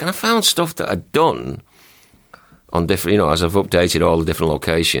went back and I found stuff that I'd done on different, as I've updated all the different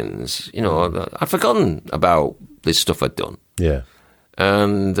locations, I'd forgotten about this stuff I'd done. Yeah.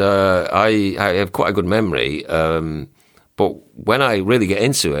 And I have quite a good memory, but when I really get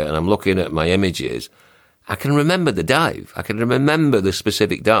into it and I'm looking at my images, I can remember the dive. I can remember the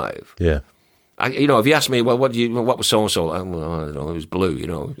specific dive. Yeah. If you ask me, well, what was so and so? I don't know. It was blue. It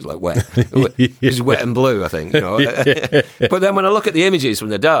was like wet. It was wet and blue, I think. But then when I look at the images from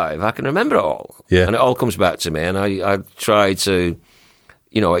the dive, I can remember it all. Yeah. And it all comes back to me. And I try to,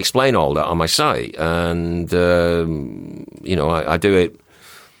 explain all that on my site. And I do it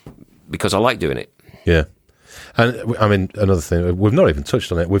because I like doing it. Yeah. And I mean, another thing, we've not even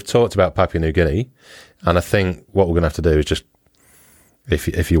touched on it. We've talked about Papua New Guinea, and I think what we're going to have to do is just,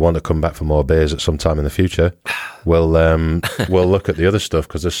 if you want to come back for more beers at some time in the future, we'll look at the other stuff,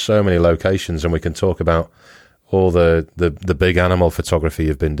 because there's so many locations, and we can talk about all the big animal photography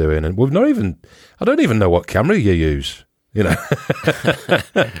you've been doing. And I don't even know what camera you use. Will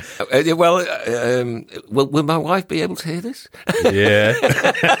my wife be able to hear this? Yeah.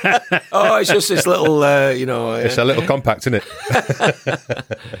 Oh, it's just this little, It's a little compact, isn't it?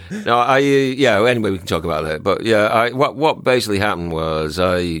 No, anyway, we can talk about that. But yeah, what basically happened was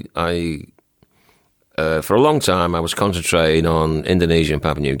I for a long time, I was concentrating on Indonesia and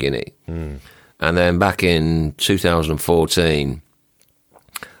Papua New Guinea. And then back in 2014,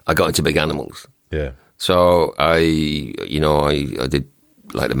 I got into big animals. Yeah. So I did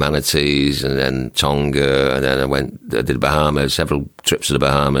like the manatees, and then Tonga, and then I did the Bahamas, several trips to the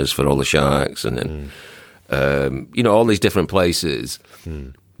Bahamas for all the sharks, and then, all these different places.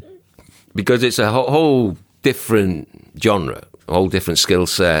 Because it's a whole different genre, a whole different skill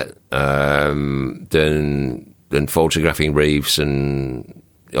set than photographing reefs and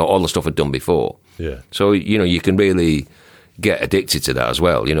all the stuff I'd done before. Yeah. So, you can really get addicted to that as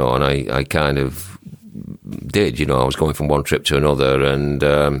well, and I kind of did, I was going from one trip to another, and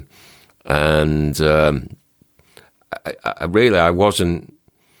I wasn't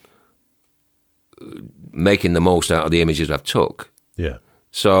making the most out of the images I've took. Yeah.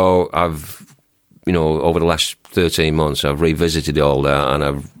 So I've, over the last 13 months, I've revisited all that, and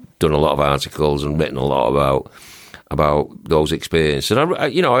I've done a lot of articles and written a lot about those experiences. And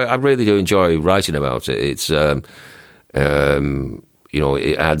I really do enjoy writing about it. It's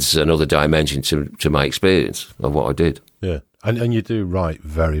it adds another dimension to my experience of what I did. Yeah, and you do write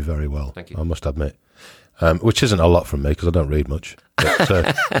very, very well. Thank you. I must admit, which isn't a lot from me, because I don't read much.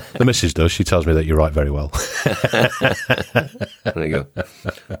 But, the missus does. She tells me that you write very well. There you go.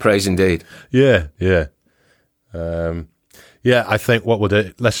 Praise indeed. Yeah. I think what we'll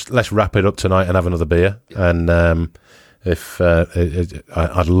do, let's wrap it up tonight and have another beer. And I'd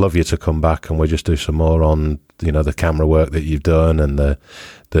love you to come back, and we'll just do some more on the camera work that you've done, and the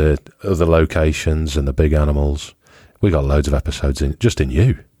other locations and the big animals. We got loads of episodes in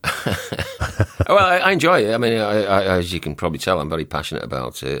you. Well, I enjoy it. I mean, I, as you can probably tell, I'm very passionate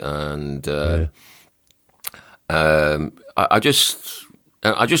about it, and I just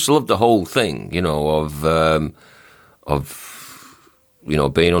love the whole thing, of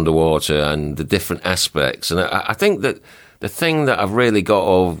being underwater and the different aspects. And I think that the thing that I've really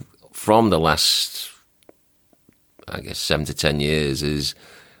got from the last, I guess, 7 to 10 years is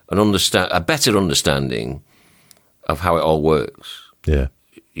a better understanding of how it all works. Yeah.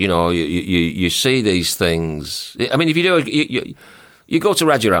 You see these things. I mean, if you do, you go to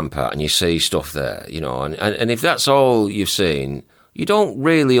Raja Ampat and you see stuff there, and if that's all you've seen, you don't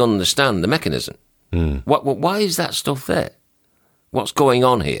really understand the mechanism. Why is that stuff there? What's going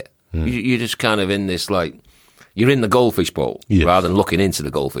on here? You're just kind of in this, like, you're in the goldfish bowl rather than looking into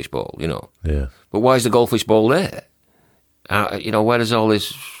the goldfish bowl, Yeah. But why is the goldfish bowl there? Where does all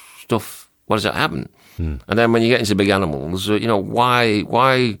this stuff, what does that happen? And then when you get into big animals,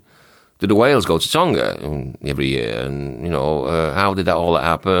 why do the whales go to Tonga every year? And, how did that all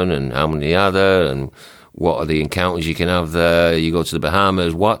happen? And how many are there? And what are the encounters you can have there? You go to the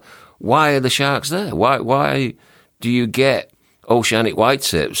Bahamas. Why are the sharks there? Why do you get oceanic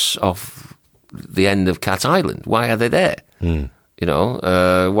whitetips off the end of Cat Island? Why are they there? Why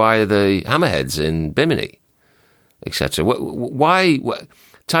are the hammerheads in Bimini, etc.? Why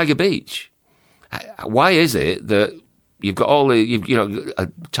Tiger Beach? Why is it that you've got all the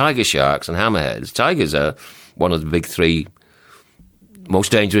tiger sharks and hammerheads? Tigers are one of the big 3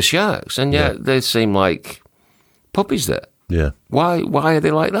 most dangerous sharks, and yet they seem like puppies there. Yeah. Why are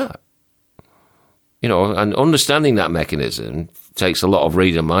they like that? And understanding that mechanism takes a lot of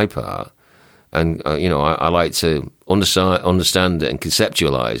reading on my part, and I like to understand it and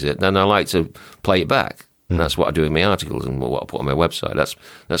conceptualize it, then I like to play it back. And that's what I do in my articles and what I put on my website.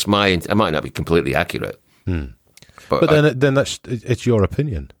 That's my. I might not be completely accurate, but then it's your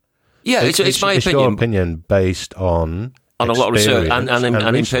opinion. Yeah, it's my opinion. It's your opinion based on a lot of research and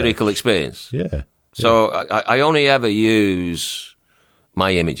empirical experience. Yeah. So I only ever use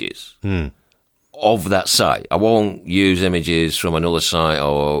my images of that site. I won't use images from another site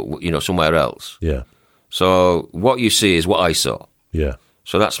or somewhere else. Yeah. So what you see is what I saw. Yeah.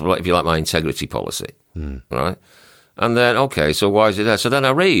 So that's, if you like, my integrity policy, right? And then, okay, so why is it there? So then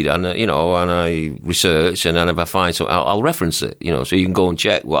I read and and I research, and then if I find something, I'll reference it. So you can go and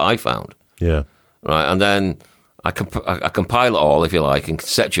check what I found. Yeah. Right, and then I compile it all, if you like, and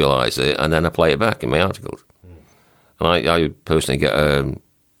conceptualize it, and then I play it back in my articles. And I personally get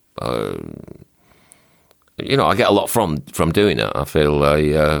I get a lot from doing that. I feel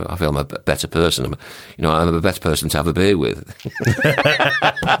I'm a better person. I'm a better person to have a beer with.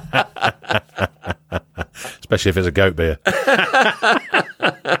 Especially if it's a goat beer.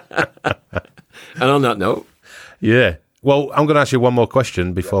 And on that note, yeah. Well, I'm going to ask you one more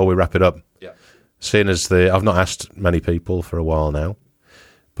question before we wrap it up. Yeah. Seeing as I've not asked many people for a while now,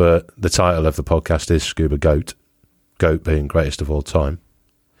 but the title of the podcast is Scuba Goat, goat being greatest of all time.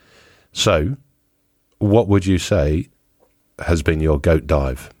 So, what would you say has been your goat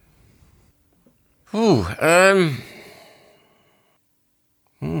dive?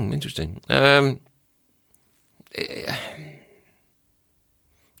 Interesting.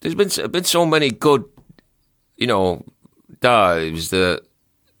 There's been so many good, dives that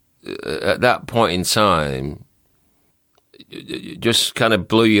at that point in time just kind of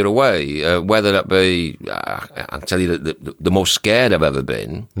blew you away. Whether that be, I'll tell you that the most scared I've ever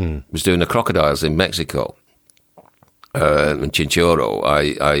been was doing the crocodiles in Mexico, in Chinchorro.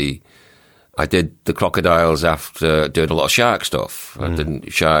 I did the crocodiles after doing a lot of shark stuff. I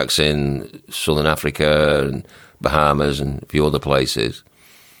did sharks in Southern Africa and Bahamas and a few other places.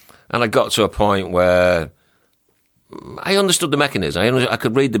 And I got to a point where I understood the mechanism. I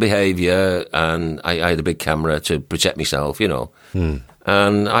could read the behaviour, and I had a big camera to protect myself, And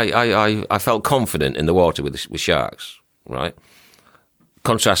I felt confident in the water with sharks, right?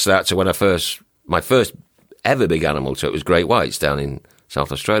 Contrast that to when my first ever big animal trip was great whites down in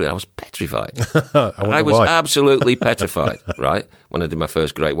South Australia. I was petrified. I was absolutely petrified, right, when I did my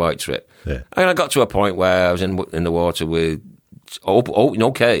first great white trip. Yeah. And I got to a point where I was in the water with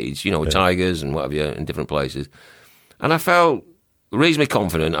no cage, tigers and whatever in different places. And I felt reasonably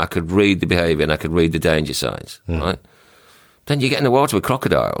confident I could read the behaviour and I could read the danger signs, right? Then you get in the water with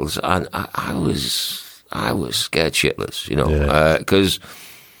crocodiles, and I was scared shitless, because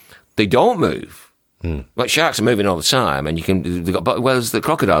they don't move. Like sharks are moving all the time, and whereas the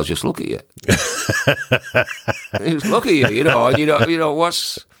crocodiles just look at you. They just look at you, and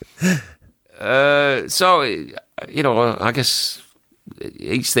what's. I guess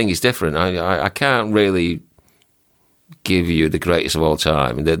each thing is different. I can't really give you the greatest of all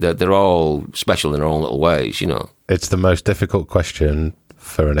time. They're all special in their own little ways, It's the most difficult question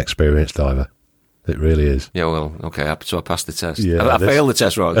for an experienced diver. It really is. Yeah, well, okay, so I passed the test. Yeah, I failed the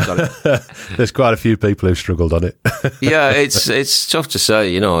test wrong. Sorry. There's quite a few people who've struggled on it. Yeah, it's tough to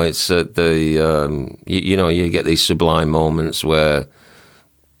say. It's you get these sublime moments where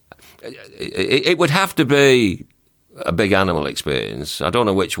it would have to be a big animal experience. I don't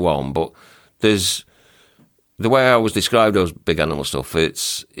know which one, but there's the way I always describe those big animal stuff.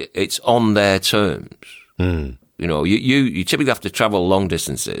 It's on their terms. You typically have to travel long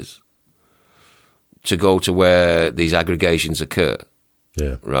distances to go to where these aggregations occur.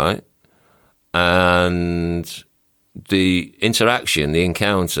 Yeah. Right? And the interaction, the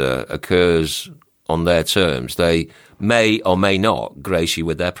encounter occurs on their terms. They may or may not grace you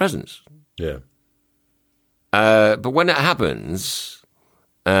with their presence. Yeah. But when it happens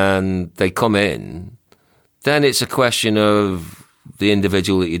and they come in, then it's a question of the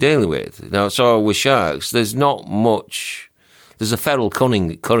individual that you're dealing with. Now, so with sharks, there's not much. There's a feral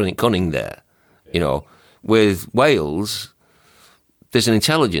cunning there. With whales, there's an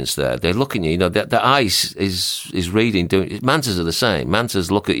intelligence there. They're looking at you. The ice is reading. Mantas are the same.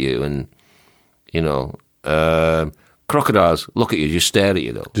 Mantas look at you, and crocodiles look at you, just stare at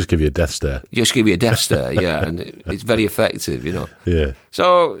you. Though, just give you a death stare. Just give you a death stare. Yeah, and it's very effective. Yeah.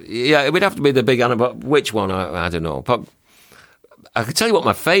 So yeah, it would have to be the big animal. But which one? I don't know. But I can tell you what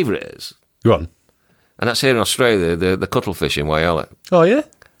my favourite is. Go on. And that's here in Australia, the cuttlefish in Whyalla. Oh yeah.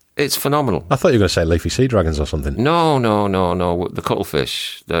 It's phenomenal. I thought you were going to say leafy sea dragons or something. No. The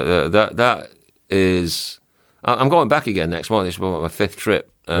cuttlefish. That is. I'm going back again next month. It's my fifth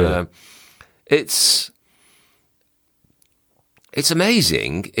trip. Really? it's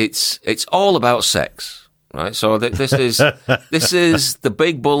amazing. It's all about sex, right? So this is the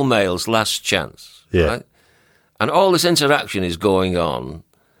big bull male's last chance, right? And all this interaction is going on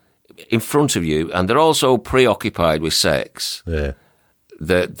in front of you, and they're all so preoccupied with sex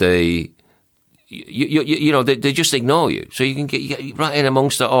that they just ignore you. So you can get right in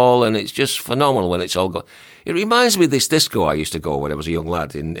amongst it all, and it's just phenomenal when it's all going. It reminds me of this disco I used to go when I was a young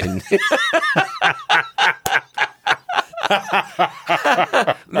lad in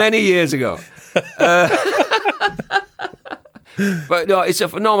many years ago. But no, it's a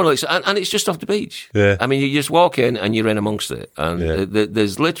phenomenal, and it's just off the beach. Yeah. I mean, you just walk in and you're in amongst it, and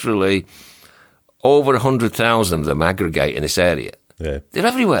there's literally over 100,000 of them aggregate in this area. Yeah. They're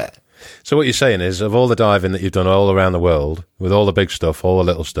everywhere. So what you're saying is, of all the diving that you've done all around the world, with all the big stuff, all the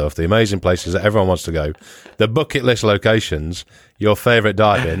little stuff, the amazing places that everyone wants to go, the bucket list locations, your favourite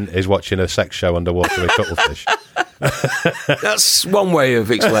diving is watching a sex show underwater with cuttlefish. That's one way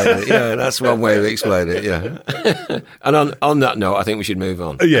of explaining it. Yeah, that's one way of explaining it. Yeah. And on that note, I think we should move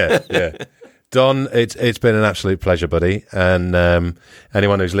on. Yeah. Don, it's been an absolute pleasure, buddy. And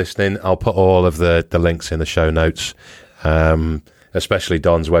anyone who's listening, I'll put all of the links in the show notes. Especially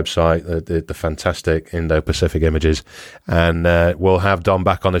Don's website, the fantastic Indo-Pacific images. And we'll have Don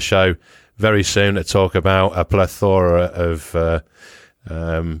back on the show very soon to talk about a plethora of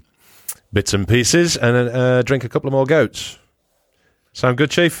bits and pieces and drink a couple of more goats. Sound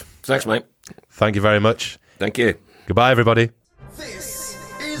good, Chief? Thanks, mate. Thank you very much. Thank you. Goodbye, everybody. This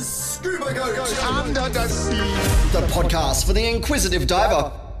is Scuba Goat Under the Sea, the podcast for the inquisitive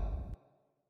diver.